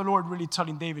what is the Lord really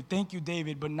telling David? Thank you,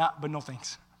 David, but no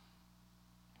thanks.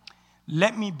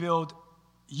 Let me build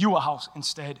you a house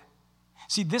instead.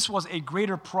 See, this was a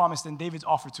greater promise than David's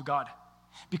offer to God.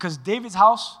 Because David's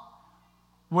house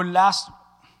would last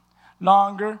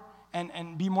longer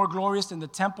and be more glorious than the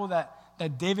temple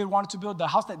that David wanted to build. The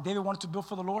house that David wanted to build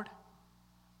for the Lord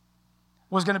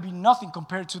was going to be nothing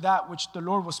compared to that which the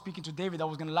Lord was speaking to David that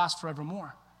was going to last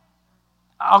forevermore.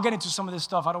 I'll get into some of this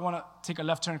stuff. I don't want to take a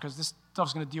left turn because this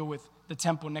stuff's going to deal with the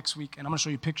temple next week. And I'm going to show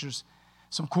you pictures,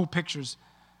 some cool pictures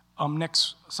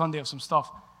next Sunday of some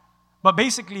stuff. But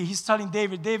basically, he's telling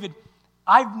David,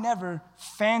 I've never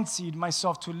fancied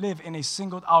myself to live in a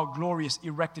singled out, glorious,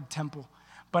 erected temple.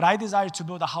 But I desire to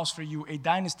build a house for you, a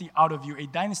dynasty out of you, a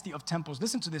dynasty of temples.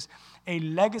 Listen to this, a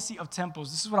legacy of temples.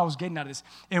 This is what I was getting at this,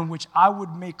 in which I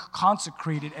would make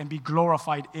consecrated and be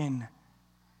glorified in.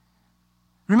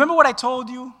 Remember what I told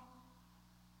you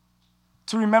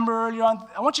to remember earlier on?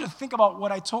 I want you to think about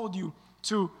what I told you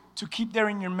to keep there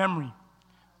in your memory.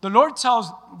 The Lord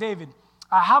tells David,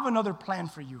 I have another plan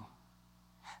for you.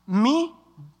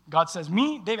 God says,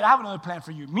 David, I have another plan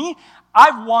for you.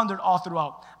 I've wandered all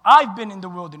throughout. I've been in the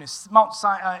wilderness,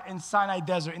 in Sinai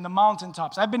Desert, in the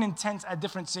mountaintops. I've been in tents at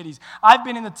different cities. I've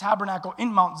been in the tabernacle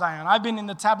in Mount Zion. I've been in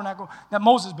the tabernacle that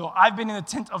Moses built. I've been in the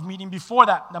tent of meeting before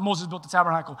that Moses built the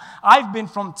tabernacle. I've been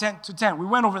from tent to tent. We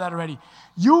went over that already.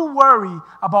 You worry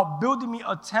about building me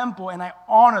a temple, and I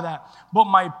honor that. But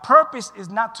my purpose is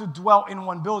not to dwell in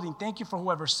one building. Thank you for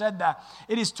whoever said that.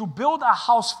 It is to build a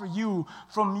house for you,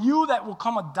 from you that will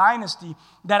come a dynasty,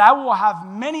 that I will have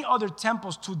many other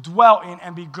temples to dwell in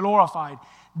and be glorified.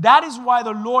 That is why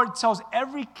the Lord tells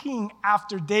every king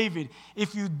after David,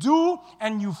 if you do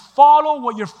and you follow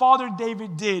what your father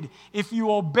David did, if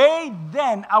you obey,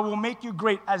 then I will make you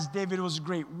great as David was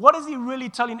great. What is he really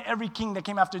telling every king that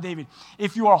came after David?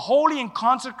 If you are holy and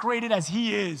consecrated as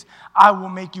he is, I will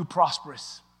make you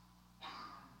prosperous.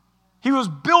 He was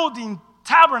building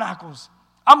tabernacles.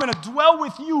 I'm going to dwell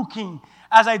with you, king,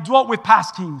 as I dwelt with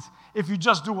past kings, if you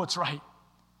just do what's right.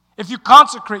 If you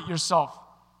consecrate yourself.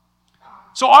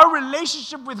 So our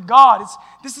relationship with God,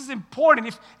 this is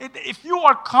important. If you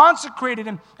are consecrated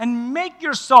and make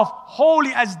yourself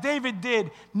holy as David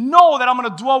did, know that I'm going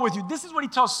to dwell with you. This is what he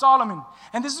tells Solomon,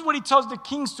 and this is what he tells the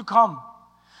kings to come.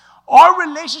 Our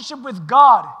relationship with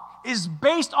God is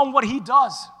based on what he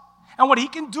does and what he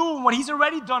can do and what he's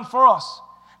already done for us,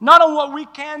 not on what we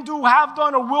can do, have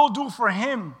done, or will do for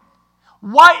him.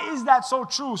 Why is that so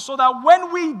true? So that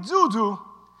when we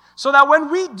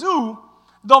do,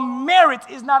 the merit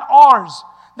is not ours,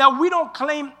 that we don't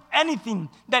claim anything,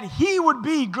 that he would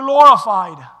be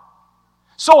glorified.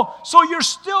 So you're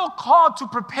still called to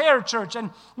prepare, church,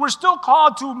 and we're still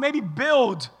called to maybe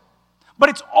build, but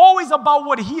it's always about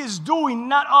what he is doing,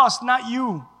 not us, not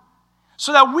you.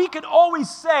 So that we could always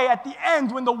say at the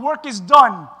end when the work is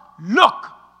done, look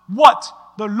what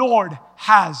the Lord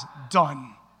has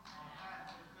done.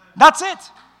 That's it.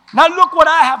 Now look what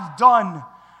I have done.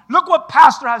 Look what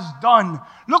pastor has done.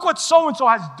 Look what so-and-so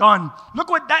has done. Look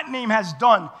what that name has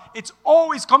done. It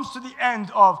always comes to the end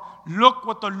of, look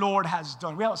what the Lord has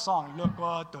done. We have a song, look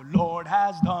what the Lord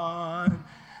has done.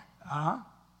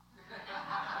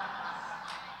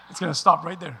 It's going to stop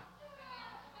right there.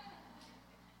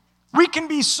 We can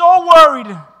be so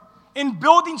worried in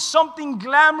building something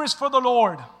glamorous for the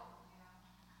Lord.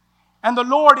 And the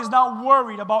Lord is not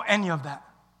worried about any of that.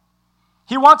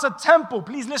 He wants a temple,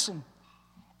 please listen,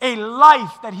 a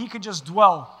life that he could just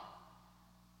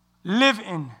live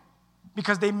in,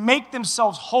 because they make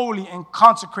themselves holy and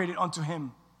consecrated unto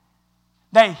him.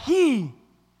 That he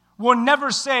will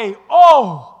never say,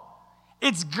 oh,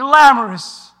 it's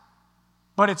glamorous,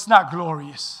 but it's not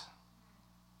glorious.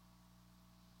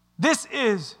 This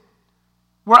is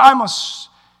where I must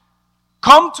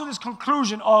come to this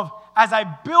conclusion of, as I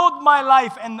build my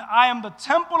life and I am the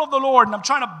temple of the Lord and I'm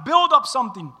trying to build up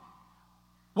something,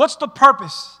 what's the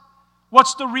purpose?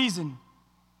 What's the reason?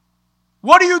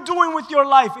 What are you doing with your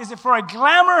life? Is it for a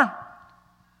glamour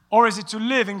or is it to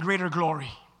live in greater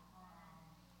glory?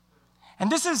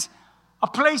 And this is a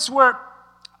place where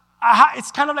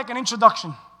it's kind of like an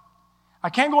introduction. I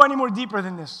can't go any more deeper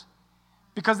than this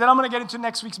because then I'm going to get into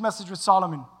next week's message with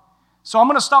Solomon. So I'm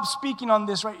going to stop speaking on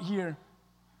this right here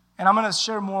and I'm going to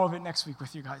share more of it next week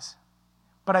with you guys.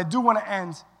 But I do want to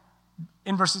end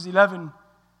in verses 11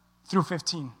 through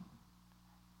 15.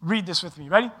 Read this with me.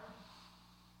 Ready?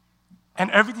 And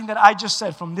everything that I just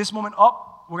said from this moment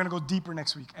up, we're going to go deeper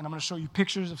next week. And I'm going to show you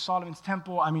pictures of Solomon's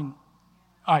temple. All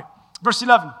right. Verse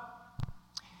 11.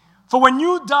 For when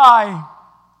you die,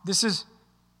 this is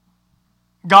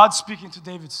God speaking to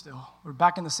David still. We're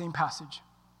back in the same passage.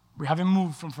 We haven't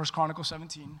moved from 1 Chronicles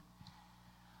 17.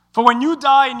 For when you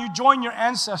die and you join your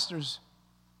ancestors,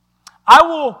 I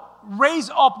will raise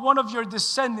up one of your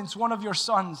descendants, one of your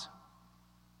sons,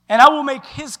 and I will make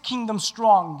his kingdom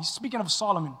strong. He's speaking of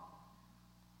Solomon.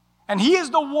 And he is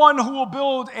the one who will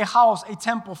build a house, a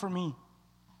temple for me.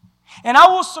 And I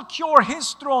will secure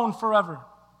his throne forever.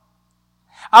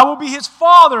 I will be his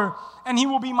father, and he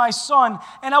will be my son.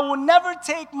 And I will never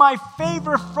take my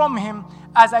favor from him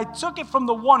as I took it from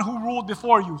the one who ruled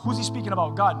before you. Who's he speaking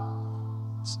about? God.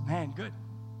 Man, good.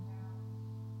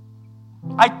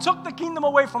 I took the kingdom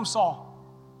away from Saul.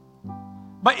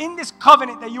 But in this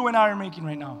covenant that you and I are making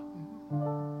right now,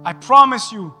 I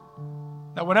promise you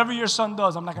that whatever your son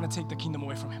does, I'm not going to take the kingdom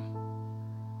away from him.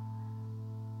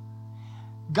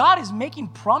 God is making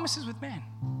promises with man.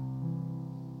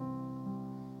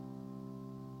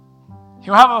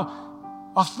 He'll have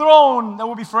a throne that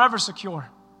will be forever secure.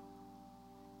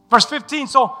 Verse 15,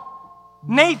 so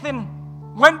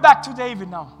Nathan went back to David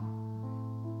now.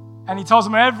 And he tells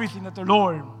him everything that the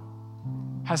Lord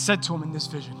has said to him in this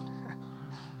vision.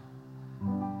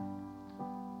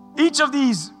 Each of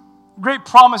these great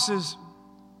promises,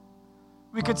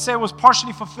 we could say, was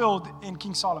partially fulfilled in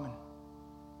King Solomon.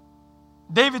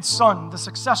 David's son, the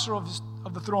successor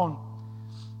of the throne.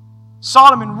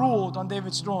 Solomon ruled on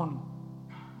David's throne.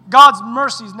 God's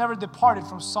mercies never departed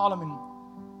from Solomon,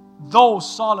 though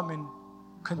Solomon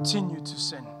continued to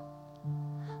sin.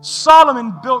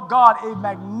 Solomon built God a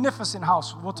magnificent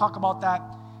house. We'll talk about that,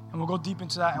 and we'll go deep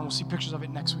into that, and we'll see pictures of it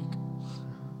next week.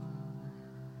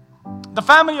 The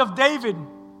family of David,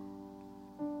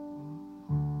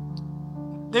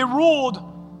 they ruled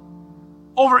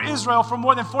over Israel for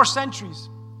more than 4 centuries,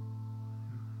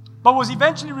 but was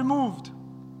eventually removed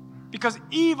because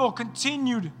evil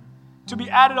continued to be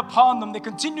added upon them. They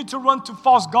continued to run to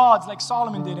false gods like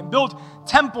Solomon did and build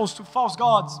temples to false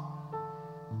gods.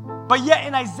 But yet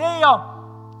in Isaiah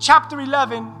chapter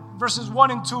 11, verses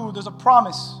 1 and 2, there's a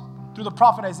promise through the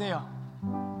prophet Isaiah.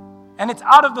 And it's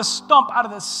out of the stem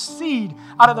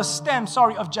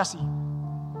of Jesse.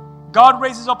 God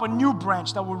raises up a new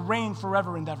branch that will reign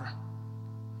forever and ever.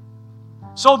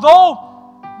 So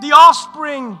though the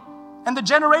offspring and the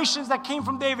generations that came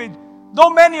from David,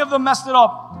 though many of them messed it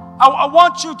up, I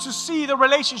want you to see the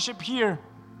relationship here,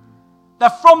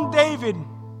 that from David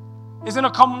is going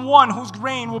to come one whose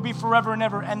reign will be forever and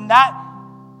ever. And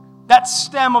that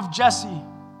stem of Jesse,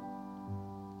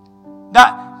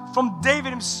 that from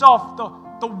David himself,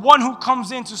 the one who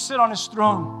comes in to sit on his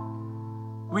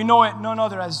throne, we know it none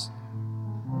other as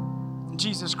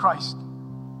Jesus Christ,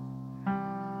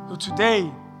 who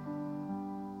today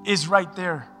is right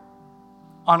there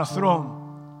on a throne.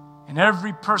 And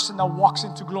every person that walks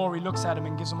into glory looks at him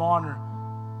and gives him honor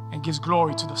and gives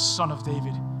glory to the Son of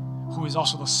David, who is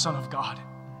also the Son of God,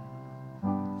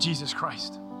 Jesus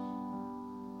Christ.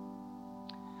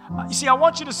 You see, I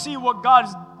want you to see what God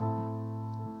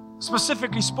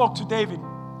specifically spoke to David.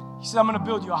 He said, I'm going to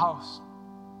build you a house.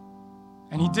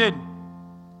 And he did.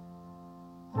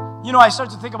 You know, I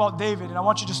started to think about David, and I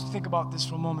want you just to think about this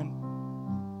for a moment.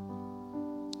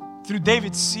 Through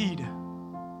David's seed,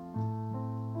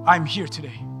 I'm here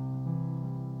today.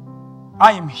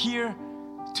 I am here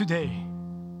today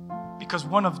because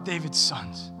one of David's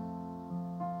sons,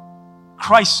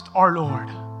 Christ our Lord,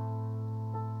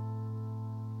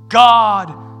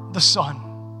 God the Son,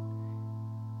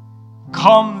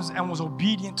 comes and was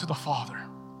obedient to the Father.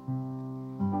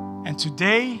 And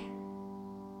today,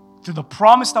 through the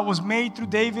promise that was made through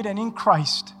David and in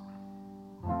Christ,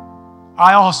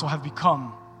 I also have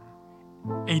become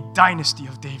a dynasty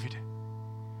of David.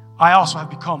 I also have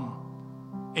become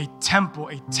a temple,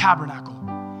 a tabernacle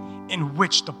in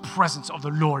which the presence of the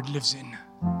Lord lives in.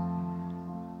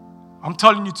 I'm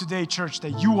telling you today, church,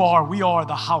 that we are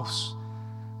the house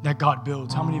that God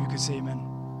builds. How many of you could say amen?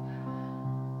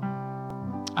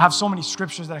 I have so many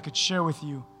scriptures that I could share with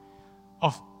you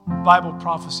of Bible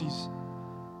prophecies.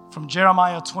 From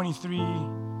Jeremiah 23,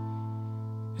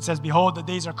 it says, behold, the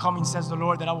days are coming, says the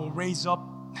Lord, that I will raise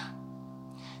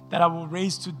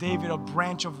to David a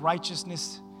branch of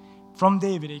righteousness. From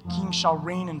David, a king shall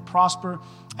reign and prosper,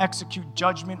 execute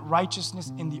judgment,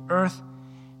 righteousness in the earth.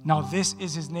 Now this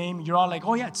is his name. You're all like,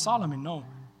 oh yeah, it's Solomon. No.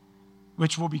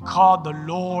 Which will be called the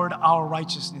Lord our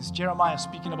righteousness. Jeremiah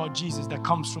speaking about Jesus that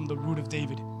comes from the root of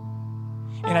David.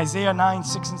 In Isaiah 9,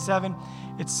 6 and 7,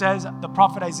 it says, the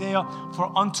prophet Isaiah,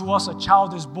 "For unto us a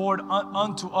child is born,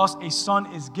 unto us a son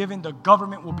is given. The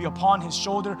government will be upon his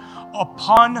shoulder,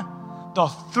 upon the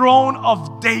throne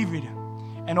of David,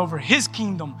 and over his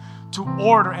kingdom, to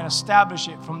order and establish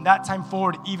it from that time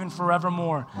forward, even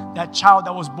forevermore." That child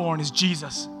that was born is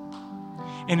Jesus.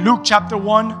 In Luke chapter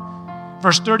 1,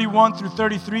 verse 31 through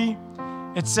 33,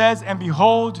 it says, "And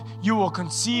behold, you will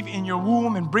conceive in your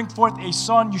womb and bring forth a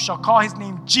son. You shall call his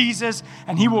name Jesus,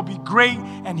 and he will be great,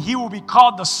 and he will be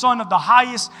called the Son of the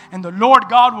Highest. And the Lord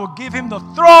God will give him the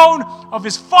throne of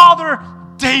his father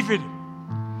David.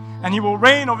 And he will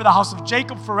reign over the house of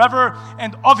Jacob forever,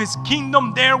 and of his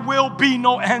kingdom there will be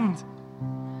no end."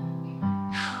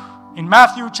 In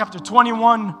Matthew chapter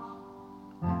 21,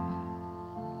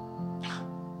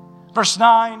 verse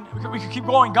 9, we could keep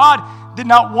going. God did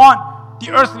not want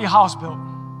the earthly house built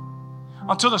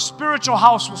until the spiritual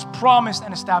house was promised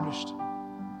and established.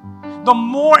 The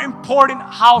more important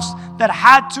house that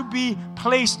had to be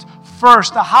placed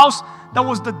first, the house that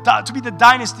was to be the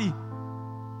dynasty,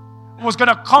 was going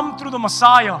to come through the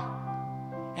Messiah.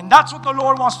 And that's what the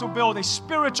Lord wants to build, a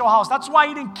spiritual house. That's why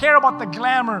he didn't care about the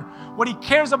glamour. What he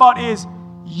cares about is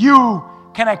you.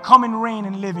 Can I come and reign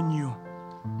and live in you?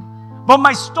 But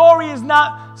my story is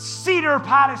not cedar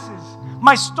palaces.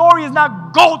 My story is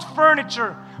not gold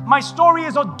furniture. My story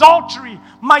is adultery.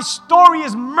 My story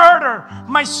is murder.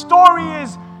 My story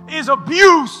is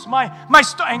abuse.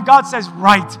 And God says,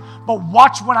 right, but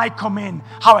watch when I come in,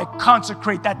 how I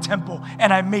consecrate that temple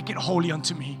and I make it holy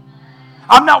unto me.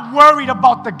 I'm not worried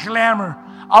about the glamour.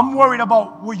 I'm worried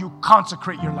about will you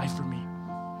consecrate your life for me.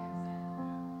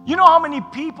 You know how many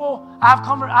people I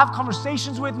have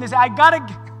conversations with and they say, I gotta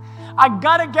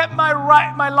get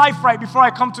my life right before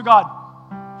I come to God.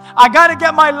 I gotta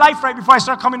get my life right before I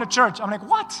start coming to church. I'm like,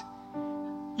 what?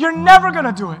 You're never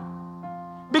gonna do it.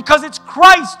 Because it's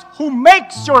Christ who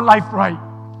makes your life right.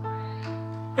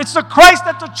 It's the Christ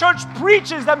that the church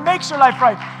preaches that makes your life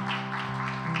right.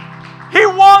 He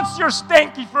wants your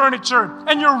stanky furniture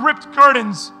and your ripped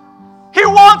curtains. He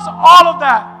wants all of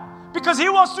that because he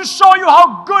wants to show you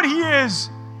how good he is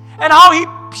and how he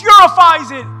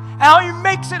purifies it and how he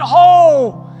makes it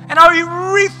whole and how he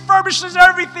refurbishes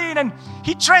everything and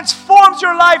he transforms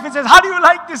your life and says, how do you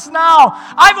like this now?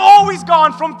 I've always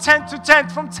gone from tent to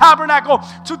tent, from tabernacle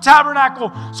to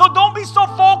tabernacle. So don't be so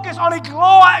focused on a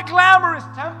glamorous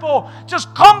temple.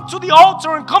 Just come to the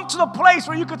altar and come to the place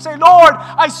where you could say, Lord,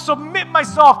 I submit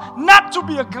myself not to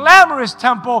be a glamorous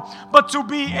temple, but to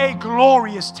be a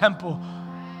glorious temple.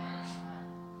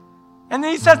 And then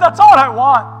he says, that's all I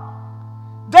want.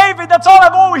 David, that's all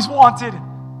I've always wanted.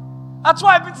 That's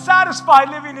why I've been satisfied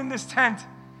living in this tent.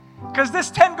 Because this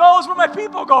tent goes where my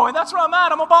people go, and that's where I'm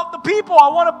at. I'm about the people. I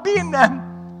want to be in them.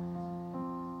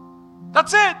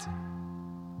 That's it.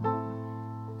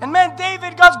 And man,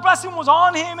 David, God's blessing was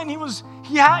on him, and he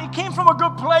came from a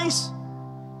good place.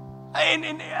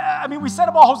 We said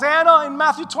about Hosanna in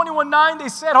Matthew 21:9. They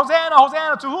said, Hosanna,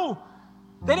 Hosanna to who?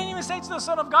 They didn't even say to the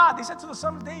Son of God. They said to the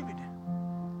Son of David.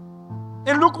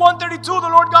 In Luke 1:32, the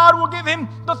Lord God will give him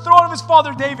the throne of his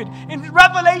father David. In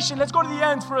Revelation, let's go to the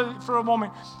end for a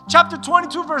moment. Chapter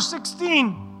 22, verse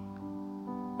 16.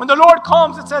 When the Lord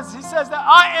comes, he says that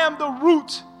I am the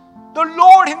root. The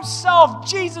Lord himself,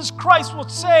 Jesus Christ, will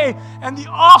say, and the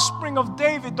offspring of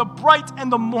David, the bright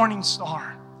and the morning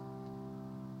star.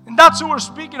 And that's who we're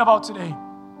speaking about today.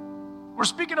 We're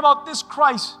speaking about this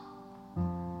Christ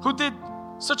who did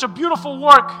such a beautiful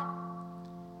work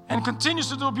and continues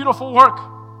to do beautiful work,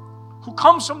 who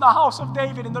comes from the house of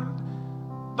David. And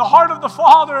the heart of the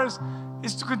Father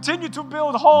is to continue to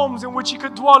build homes in which he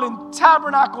could dwell in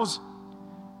tabernacles.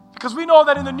 Because we know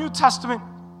that in the New Testament,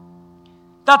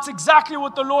 that's exactly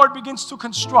what the Lord begins to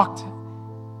construct.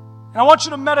 And I want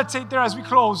you to meditate there as we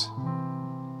close.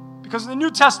 Because in the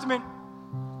New Testament,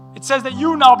 it says that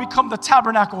you now become the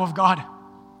tabernacle of God.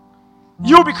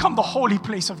 You become the holy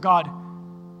place of God.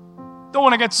 Don't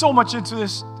want to get so much into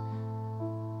this,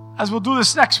 as we'll do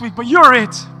this next week, but you're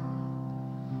it.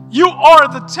 You are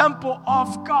the temple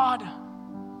of God.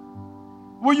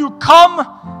 Will you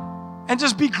come and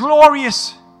just be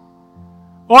glorious?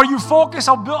 Or are you focused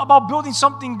about building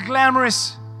something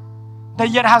glamorous that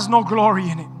yet has no glory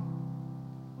in it?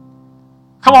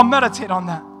 Come on, meditate on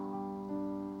that.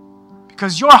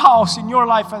 Because your house in your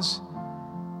life, as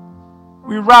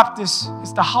we wrap this,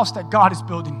 is the house that God is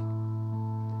building.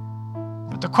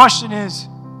 But the question is,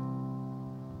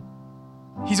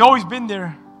 he's always been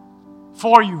there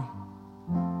for you.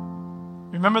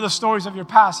 Remember the stories of your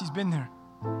past. He's been there.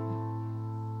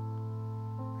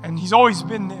 And he's always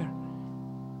been there.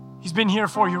 He's been here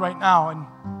for you right now.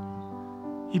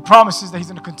 He promises that He's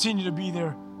going to continue to be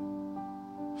there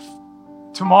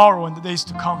tomorrow and the days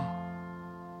to come.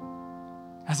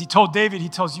 As He told David, He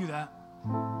tells you that.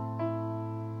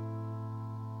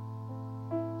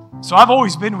 So I've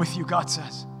always been with you, God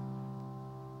says.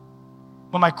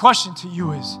 But my question to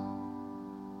you is,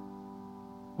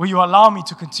 will you allow me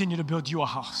to continue to build you a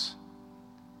house?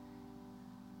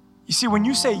 You see, when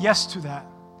you say yes to that,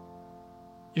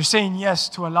 you're saying yes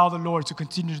to allow the Lord to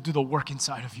continue to do the work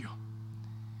inside of you.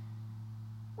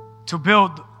 To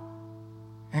build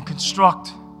and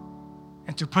construct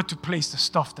and to put to place the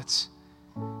stuff that's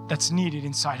needed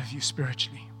inside of you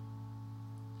spiritually.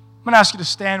 I'm going to ask you to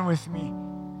stand with me.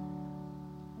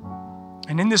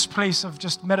 And in this place of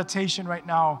just meditation right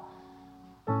now,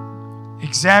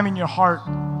 examine your heart,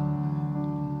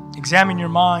 examine your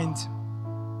mind.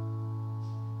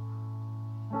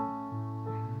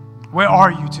 Where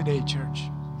are you today, church?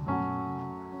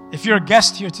 If you're a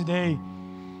guest here today,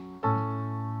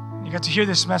 and you got to hear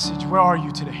this message, where are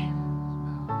you today?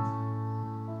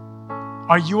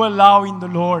 Are you allowing the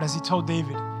Lord, as He told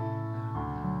David,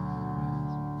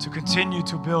 to continue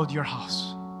to build your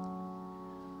house?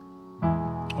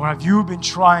 Or have you been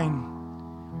trying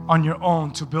on your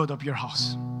own to build up your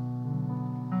house?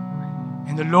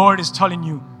 And the Lord is telling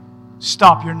you,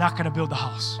 stop, you're not going to build the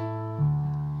house.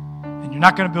 And you're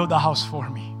not going to build the house for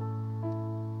me.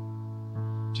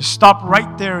 Just stop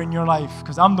right there in your life,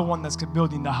 because I'm the one that's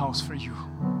building the house for you.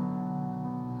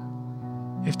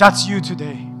 If that's you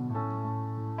today,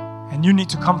 and you need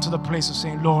to come to the place of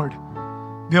saying, Lord,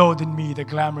 build in me the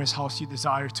glamorous house you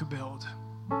desire to build.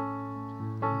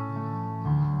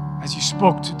 As you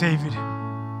spoke to David,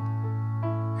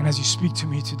 and as you speak to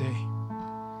me today,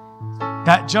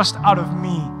 that just out of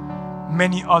me,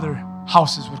 many other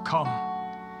houses would come.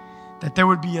 That there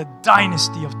would be a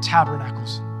dynasty of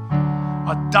tabernacles,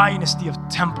 a dynasty of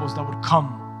temples that would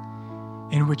come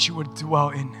in which you would dwell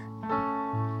in.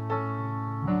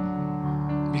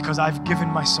 Because I've given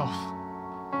myself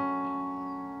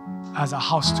as a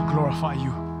house to glorify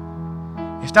you.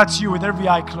 If that's you with every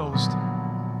eye closed,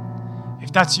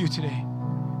 if that's you today,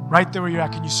 right there where you're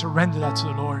at, can you surrender that to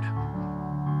the Lord?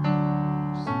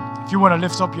 If you want to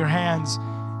lift up your hands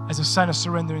as a sign of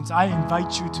surrenderance, I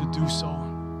invite you to do so.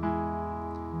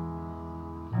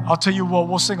 I'll tell you what,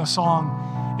 we'll sing a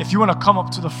song. If you want to come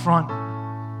up to the front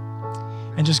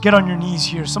and just get on your knees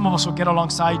here, some of us will get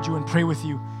alongside you and pray with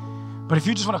you. But if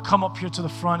you just want to come up here to the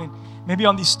front and maybe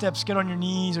on these steps, get on your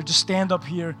knees or just stand up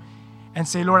here and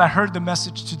say, Lord, I heard the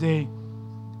message today.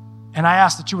 And I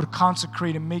ask that you would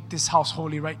consecrate and make this house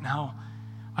holy right now.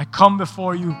 I come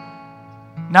before you,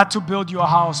 not to build you a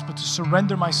house, but to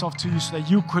surrender myself to you so that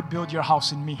you could build your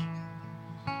house in me.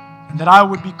 And that I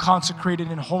would be consecrated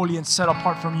and holy and set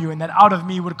apart from you. And that out of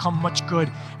me would come much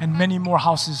good and many more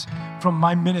houses from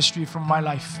my ministry, from my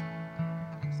life.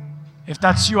 If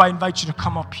that's you, I invite you to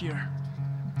come up here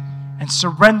and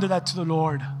surrender that to the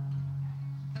Lord.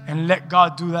 And let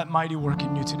God do that mighty work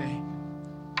in you today.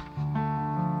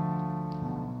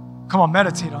 Come on,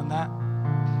 meditate on that.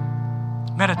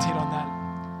 Meditate on that.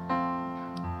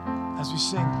 As we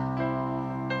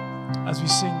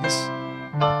sing this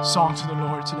song to the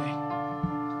Lord today.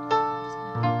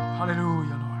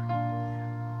 Hallelujah.